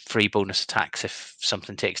the free bonus attacks if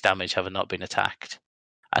something takes damage having not been attacked.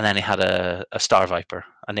 And then he had a Star Viper,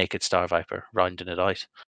 a naked Star Viper, rounding it out.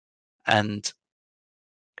 And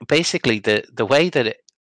basically the way that it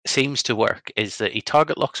seems to work is that he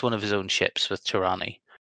target locks one of his own ships with Tirani,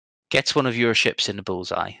 gets one of your ships in the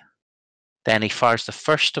bullseye, then he fires the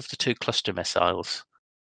first of the 2 cluster missiles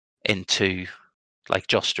into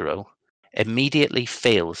Jostero, immediately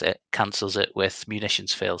fails it, cancels it with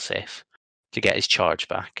munitions failsafe to get his charge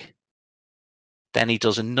back. Then he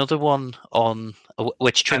does another one on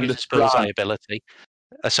which triggers his bullseye ability.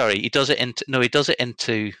 He does it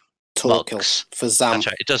into Mux for Zam. That's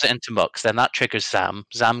right. It does it into Mux. Then that triggers Zam.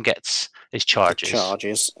 Zam gets his charges.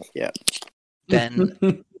 Yeah.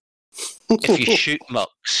 Then if you shoot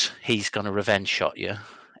Mux, he's going to revenge shot you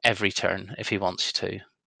every turn if he wants to.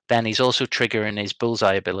 Then he's also triggering his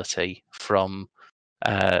bullseye ability from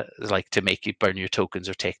to make you burn your tokens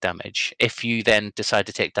or take damage. If you then decide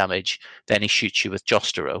to take damage, then he shoots you with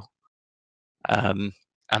Jostero. And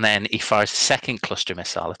then he fires a second cluster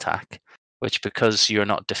missile attack, which, because you're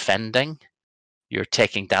not defending, you're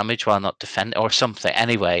taking damage while not defending, or something.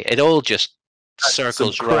 Anyway, it all just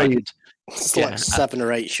circles round. It's like 7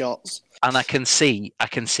 or 8 shots. And I can see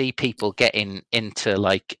people getting into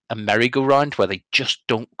a merry-go-round where they just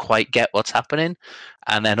don't quite get what's happening,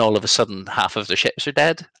 and then all of a sudden half of their ships are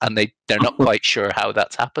dead, and they're not quite sure how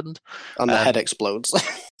that's happened. And the head explodes.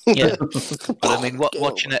 Yeah, but I mean,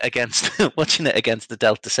 watching it against the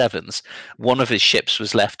Delta 7s, one of his ships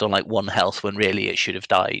was left on 1 health when really it should have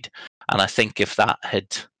died. And I think if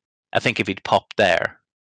he'd popped there,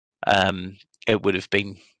 it would have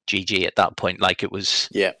been GG at that point. It was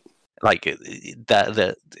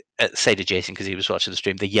say to Jason, because he was watching the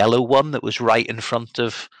stream, the yellow one that was right in front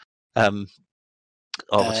of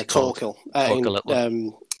Torkil.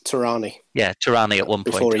 Tirani. Yeah, Tirani at one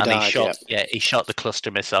Before point, he died, he shot the cluster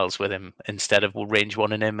missiles with him instead of range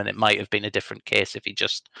 1 in him, and it might have been a different case if he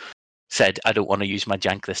just said, I don't want to use my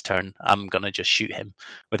jank this turn. I'm going to just shoot him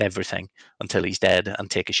with everything until he's dead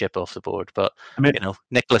and take a ship off the board. But, I mean,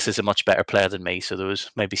 Nicholas is a much better player than me, so there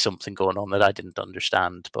was maybe something going on that I didn't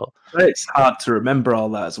understand. But it's hard to remember all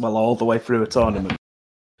that as well, all the way through a tournament.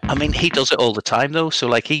 I mean, he does it all the time, though. So,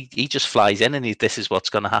 like, he just flies in and this is what's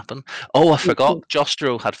going to happen. Oh, I forgot.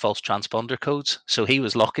 Jostro had false transponder codes, so he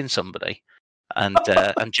was locking somebody and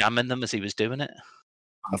jamming them as he was doing it.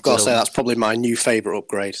 I've got to say, that's probably my new favourite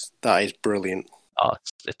upgrade. That is brilliant. Oh,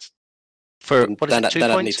 it's for what is then, it? 2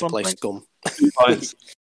 then points, I need to 1 play point? Scum. 2 points.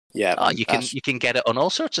 Yeah, you can get it on all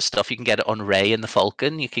sorts of stuff. You can get it on Ray and the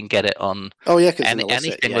Falcon. You can get it on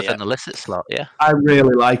anything with an illicit slot. Yeah, I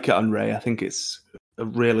really like it on Ray. I think it's a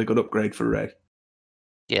really good upgrade for Ray.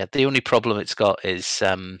 Yeah, the only problem it's got is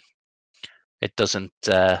it doesn't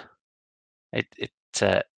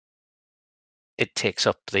it takes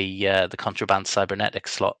up the contraband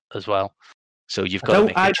cybernetics slot as well. So you've got to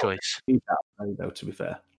make a choice. Need that, though, to be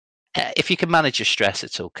fair, if you can manage your stress,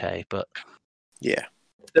 it's okay. But yeah.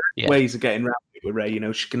 There are ways of getting around it with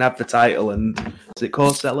Ray. She can have the title and is it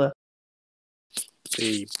Core Seller?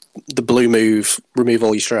 The blue move, remove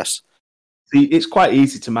all your stress. See, it's quite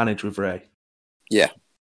easy to manage with Ray. Yeah.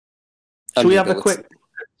 Should we have a quick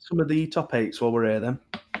some of the top 8s while we're here then?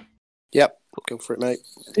 Yep, go for it, mate.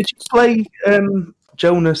 Did you play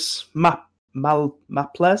Jonas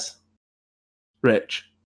Maples? Rich?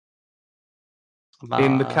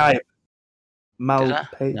 In the Kai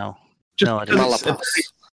Malpay? No. Just no, I didn't. it's a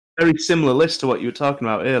very similar list to what you were talking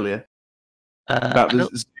about earlier. About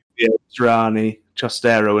the Zrani,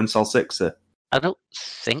 Chostero, and Sol6er. I don't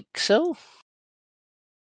think so.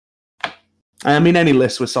 I mean, any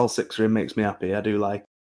list with Sol6er in makes me happy. I do like.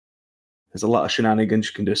 There's a lot of shenanigans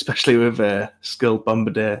you can do, especially with Skilled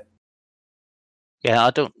Bombardier. Yeah,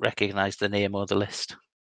 I don't recognise the name or the list.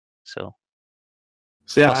 So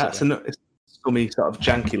yeah, that's a scummy sort of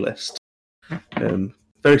janky list.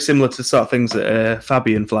 Very similar to sort of things that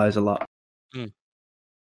Fabian flies a lot.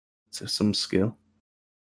 To some skill.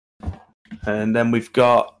 And then we've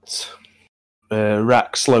got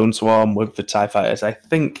Rack Sloan Swarm with the TIE Fighters. I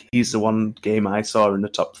think he's the one game I saw in the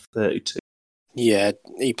top 32. Yeah,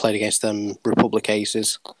 he played against them Republic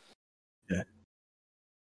Aces. Yeah.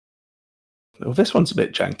 Well, this one's a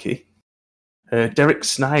bit janky. Derek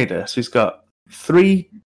Snyder. So he's got 3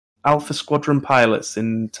 Alpha Squadron pilots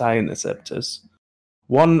in TIE Interceptors.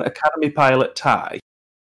 1 Academy pilot TIE.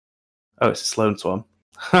 Oh, it's a Sloan Swarm.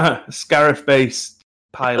 Scarif-based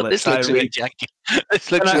pilot. This looks really janky.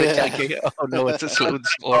 This looks really janky. Oh no, it's a Sloan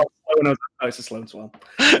Swarm. Oh no, it's a Sloan Swarm.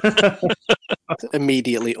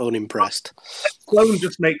 Immediately unimpressed. Sloan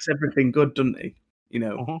just makes everything good, doesn't he?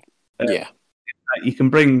 Yeah. You can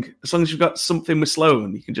bring, as long as you've got something with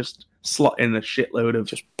Sloan, you can just slot in a shitload of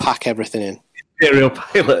just pack everything in. Imperial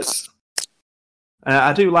pilots.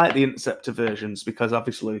 I do like the Interceptor versions because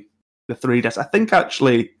obviously the 3 deaths. I think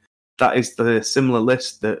actually that is the similar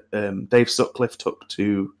list that Dave Sutcliffe took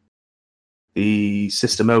to the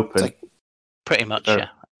System Open. Pretty much, yeah.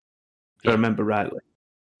 If I remember rightly.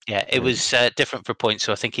 Yeah, it was different for points.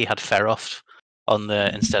 So I think he had Feroft on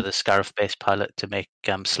the instead of Scarif-based pilot to make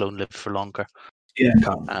Sloan live for longer. Yeah,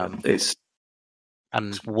 it's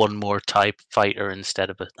and 1 more TIE fighter instead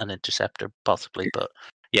of an interceptor, possibly. But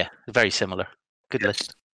yeah, very similar. Good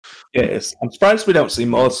list. Yeah, it is. I'm surprised we don't see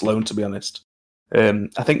more Sloan, to be honest.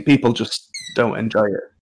 I think people just don't enjoy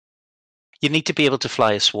it. You need to be able to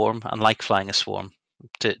fly a swarm and like flying a swarm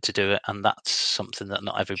to do it, and that's something that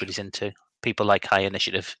not everybody's into. People like high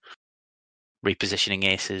initiative, repositioning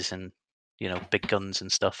aces and big guns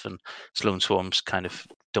and stuff, and Sloan Swarms kind of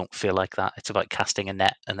don't feel like that. It's about casting a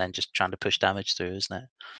net and then just trying to push damage through, isn't it?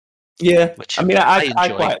 Yeah, which I mean, I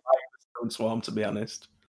quite like the Sloan Swarm, to be honest.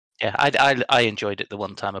 Yeah, I enjoyed it the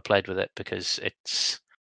one time I played with it because it's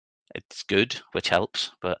good, which helps.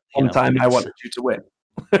 But one time I wanted you to win.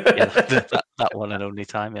 Yeah, that one and only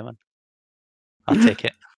time, yeah, man. I'll take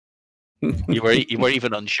it. You were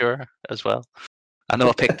even unsure as well. I know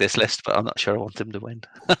I picked this list, but I'm not sure I want him to win.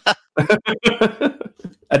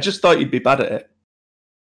 I just thought you'd be bad at it.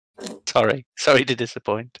 Sorry to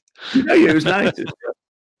disappoint. No, it was nice.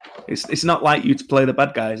 It's not like you to play the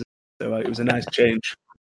bad guys, so it was a nice change.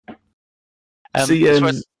 See,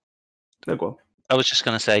 no, go on. I was just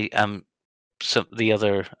going to say, some the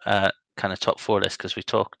other kind of top 4 list, because we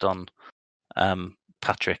talked on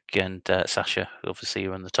Patrick and Sasha, who obviously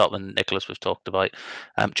are on the top, and Nicholas we've talked about.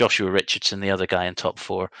 Joshua Richardson, the other guy in top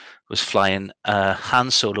 4, was flying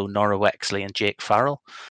Han Solo, Nora Wexley, and Jake Farrell.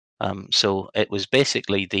 So it was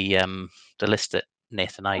basically the list that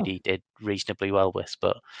Nathan ID did reasonably well with,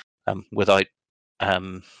 but without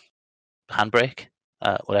Handbrake.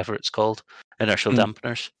 whatever it's called, inertial Mm.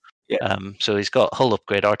 dampeners. Yeah. So he's got hull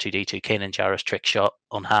upgrade R2D2, Kanan Jarrus trick shot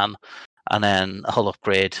on Han, and then a hull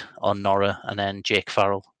upgrade on Nora, and then Jake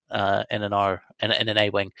Farrell in an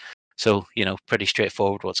A-wing. So, pretty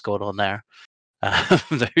straightforward what's going on there.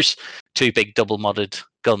 There's 2 big double modded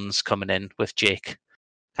guns coming in with Jake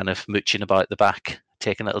kind of mooching about the back,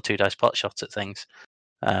 taking little 2-dice pot shots at things.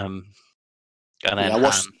 And then I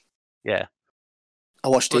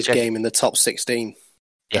watched his game in the top 16,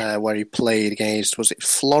 Yeah. where he played against, was it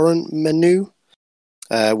Florent Menu,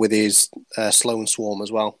 with his Sloan Swarm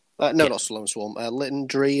as well. Not Sloan Swarm,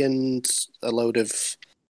 Littendry and a load of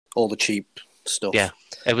all the cheap stuff. Yeah,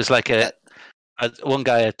 it was like one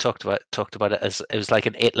guy had talked about it as it was like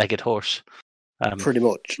an 8-legged horse. Pretty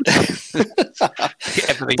much.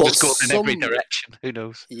 Everything just goes in every direction. Who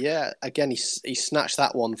knows? Yeah, again, he snatched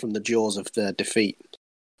that one from the jaws of the defeat,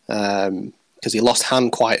 because he lost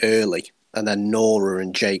Han quite early, and then Nora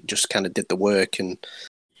and Jake just kind of did the work, and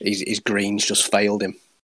his greens just failed him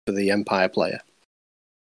for the Empire player.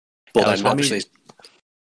 But then obviously,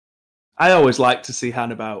 I always like to see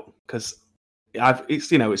Han about because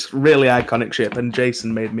it's really iconic ship, and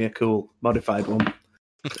Jason made me a cool modified one.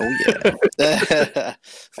 Oh yeah, that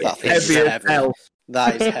is heavy.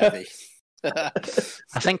 That is heavy.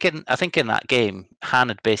 I think in that game, Han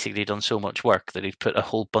had basically done so much work that he'd put a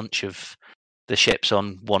whole bunch of the ships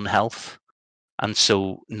on 1 health, and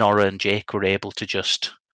so Nora and Jake were able to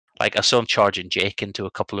just I saw him charging Jake into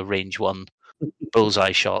a couple of range 1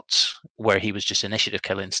 bullseye shots where he was just initiative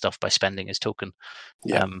killing stuff by spending his token.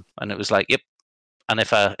 Yeah. And it was like, yep. And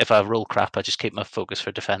if I roll crap, I just keep my focus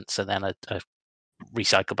for defense, and then I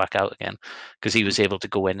recycle back out again, because he was able to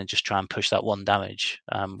go in and just try and push that 1 damage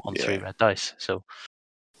on 3 red dice. So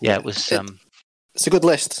it was. It's a good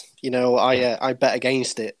list. I bet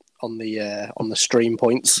against it on the stream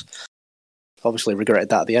points. Obviously regretted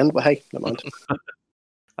that at the end, but hey, never mind.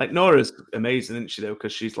 Nora's amazing, isn't she, though?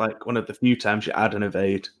 Because she's one of the few times you add an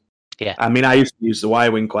evade. Yeah. I mean, I used to use the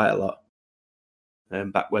Y-Wing quite a lot.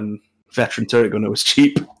 Back when Veteran Turret Gunner was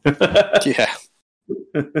cheap. Yeah.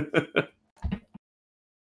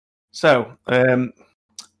 So, I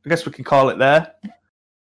guess we can call it there.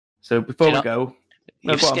 So before we go...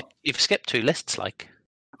 You've skipped 2 lists, I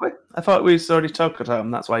thought we already talked about them.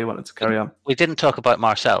 That's why you wanted to carry on. We didn't talk about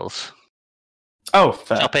Marcel's. Oh,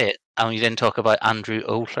 fair. Top 8. And we didn't talk about Andrew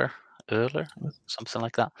Oehler, something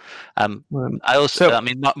like that.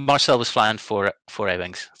 Marcel was flying 4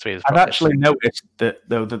 A-wings, 3 of the I've actually noticed that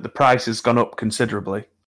though that the price has gone up considerably.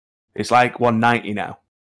 It's like $190 now.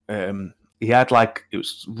 He had it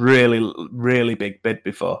was really, really big bid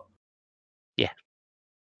before. Yeah.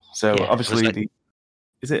 So obviously,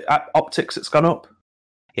 is it Optics that's gone up?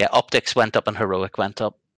 Yeah, Optics went up and Heroic went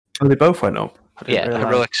up. Oh, they both went up. Yeah,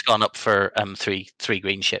 Heroic's gone up for 3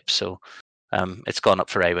 green ships, so it's gone up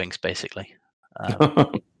for A-wings basically.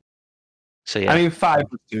 So yeah, I mean 5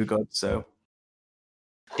 was too good. So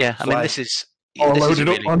yeah, I mean this is all this is loaded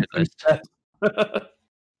a up really on good list.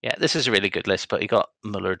 Yeah, this is a really good list, but he got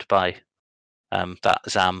mullered by that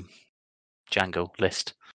Zam Django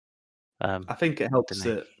list. I think it helps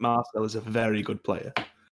that Marcel is a very good player.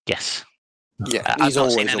 Yes. Yeah, I've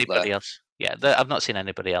not seen anybody else. Yeah, I've not seen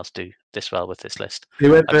anybody else do this well with this list.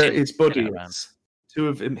 Whoever his buddy is, 2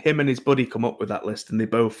 of him and his buddy come up with that list, and they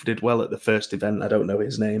both did well at the first event. I don't know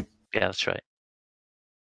his name. Yeah, that's right.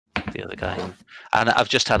 The other guy. And I've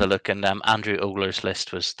just had a look, and Andrew Oehler's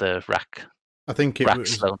list was the Rack. I think it Rack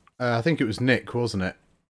was. Sloan. I think it was Nick, wasn't it?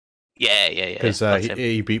 Yeah. Because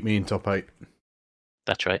he beat me in top 8.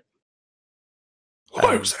 That's right.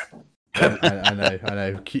 I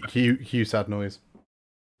know. Cue sad noise.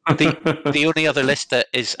 The only other list that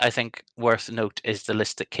is, I think, worth note is the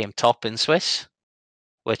list that came top in Swiss,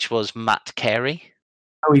 which was Matt Carey.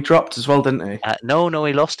 Oh, he dropped as well, didn't he? No,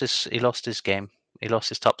 he lost his game. He lost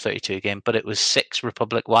his top 32 game, but it was 6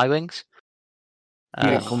 Republic Y-wings. He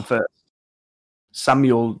didn't come first.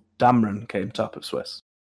 Samuel Damron came top of Swiss.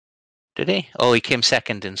 Did he? Oh, he came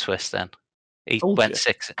second in Swiss then. He went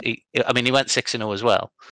 6. He went 6-0 as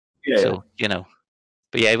well. Yeah. So,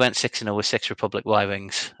 But yeah, he went 6-0 with 6 Republic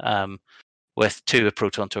Y-wings, with 2 of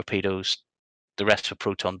proton torpedoes, the rest were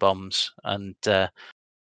proton bombs, and I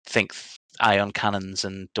think ion cannons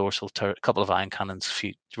and dorsal turret, a couple of ion cannons,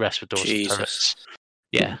 the rest were dorsal turrets.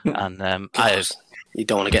 Yeah, and you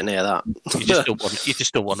don't want to get near that. you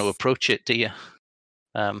just don't want to approach it, do you?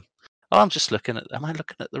 I'm just looking at. Am I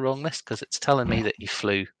looking at the wrong list? Because it's telling me that he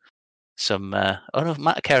flew some.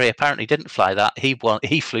 Matt Carey apparently didn't fly that. He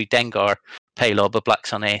flew Dengar, Paylob, a Black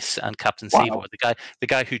Sun Ace, and Captain Seaboard. The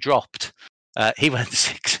guy who dropped. He went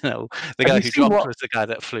 6-0. The guy who dropped was the guy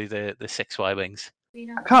that flew the 6 Y-wings.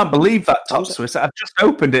 I can't believe that top Swiss. I've just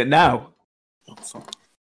opened it now.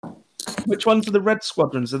 Which ones are the Red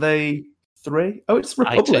Squadrons? Are they 3? Oh, it's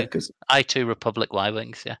Republic. I2 Republic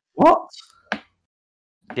Y-Wings, yeah. What?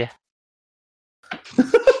 Yeah.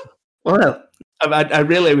 Well, I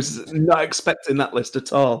really was not expecting that list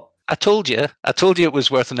at all. I told you it was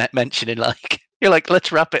worth mentioning. Like, you're like,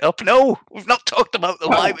 let's wrap it up. No, we've not talked about the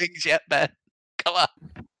Y-Wings yet, Ben. Come on.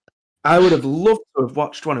 I would have loved to have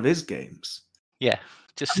watched one of his games. Yeah,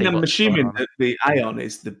 just see. I'm assuming that the Ion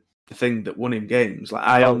is the thing that won him games, like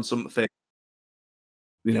Ion something.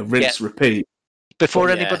 Rinse, repeat. Before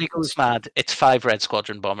anybody goes mad, it's 5 Red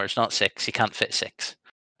Squadron bombers, not 6. You can't fit 6.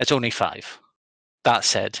 It's only 5. That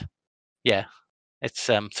said, yeah, it's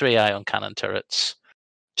 3 ion cannon turrets,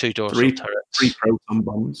 2 dorsal turrets, 3 proton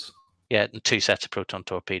bombs. Yeah, and 2 sets of proton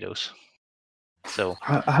torpedoes. So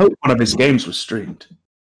I hope one of his games was streamed.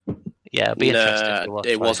 Yeah, it'd be interesting to watch.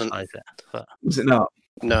 It wasn't. Was it not?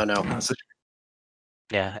 No.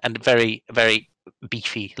 Yeah, and very, very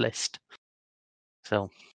beefy list. So,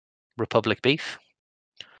 Republic beef.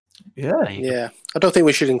 Yeah. Yeah. I don't think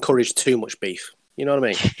we should encourage too much beef. You know what I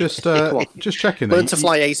mean? Just checking. Learn to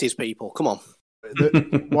fly aces, people. Come on.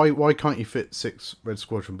 Why can't you fit 6 Red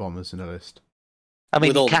Squadron bombers in a list? I mean,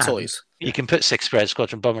 with all the toys. You can put 6 Red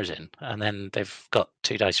Squadron bombers in, and then they've got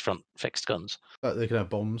 2 dice front fixed guns. They can have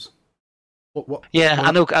bombs. What? Yeah,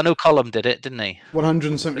 I know. Column did it, didn't he?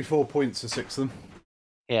 174 points for 6 of them.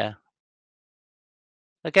 Yeah.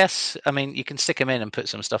 I guess. I mean, you can stick them in and put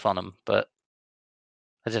some stuff on them, but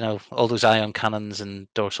I don't know. All those ion cannons and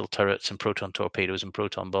dorsal turrets and proton torpedoes and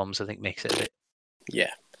proton bombs, I think, makes it a bit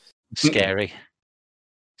scary.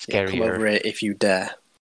 Yeah, come over it if you dare.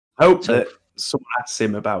 I hope that someone asks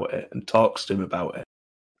him about it and talks to him about it.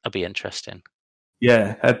 That'd be interesting.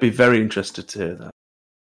 Yeah, I'd be very interested to hear that.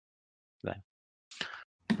 No.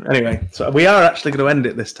 Anyway, so we are actually going to end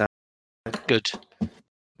it this time. Good.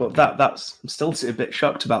 But that's I'm still a bit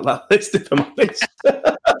shocked about that list, if I'm honest.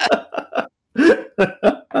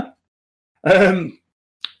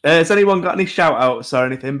 Has anyone got any shout-outs or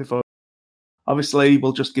anything before? Obviously,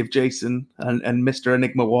 we'll just give Jason and Mr.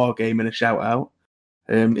 Enigma Wargaming a shout-out.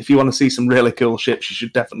 If you want to see some really cool ships, you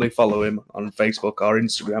should definitely follow him on Facebook or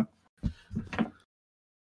Instagram.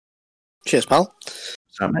 Cheers, pal.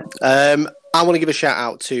 I want to give a shout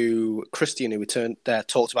out to Christian, who we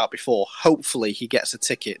talked about before. Hopefully, he gets a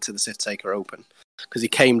ticket to the Sith Taker Open because he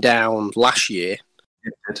came down last year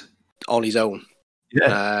on his own.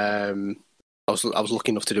 Yeah. I was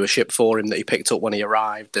lucky enough to do a ship for him that he picked up when he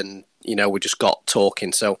arrived, and we just got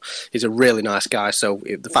talking. So he's a really nice guy. So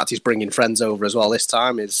the fact he's bringing friends over as well this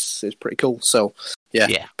time is pretty cool. So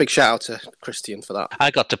yeah, big shout out to Christian for that.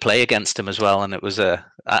 I got to play against him as well, and it was I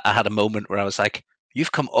had a moment where I was like,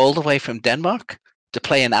 "You've come all the way from Denmark to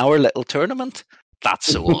play in our little tournament? That's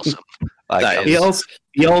so awesome!"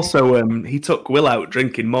 He also he took Will out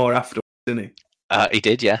drinking more afterwards, didn't he? He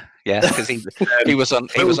did, yeah, because he was on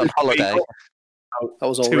holiday. That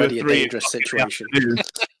was already a dangerous situation.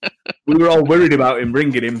 We were all worried about him,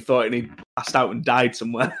 ringing him, thought he passed out and died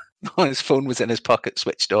somewhere. His phone was in his pocket,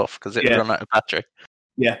 switched off because it run out of battery.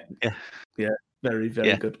 Yeah. Very,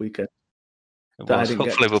 very good weekend.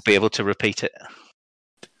 Hopefully, we'll be able to repeat it.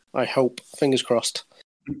 I hope. Fingers crossed.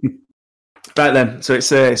 Right then, so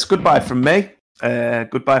it's goodbye from me.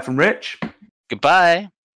 Goodbye from Rich. Goodbye.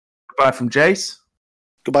 Goodbye from Jace.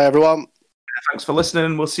 Goodbye, everyone. Thanks for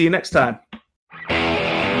listening. We'll see you next time.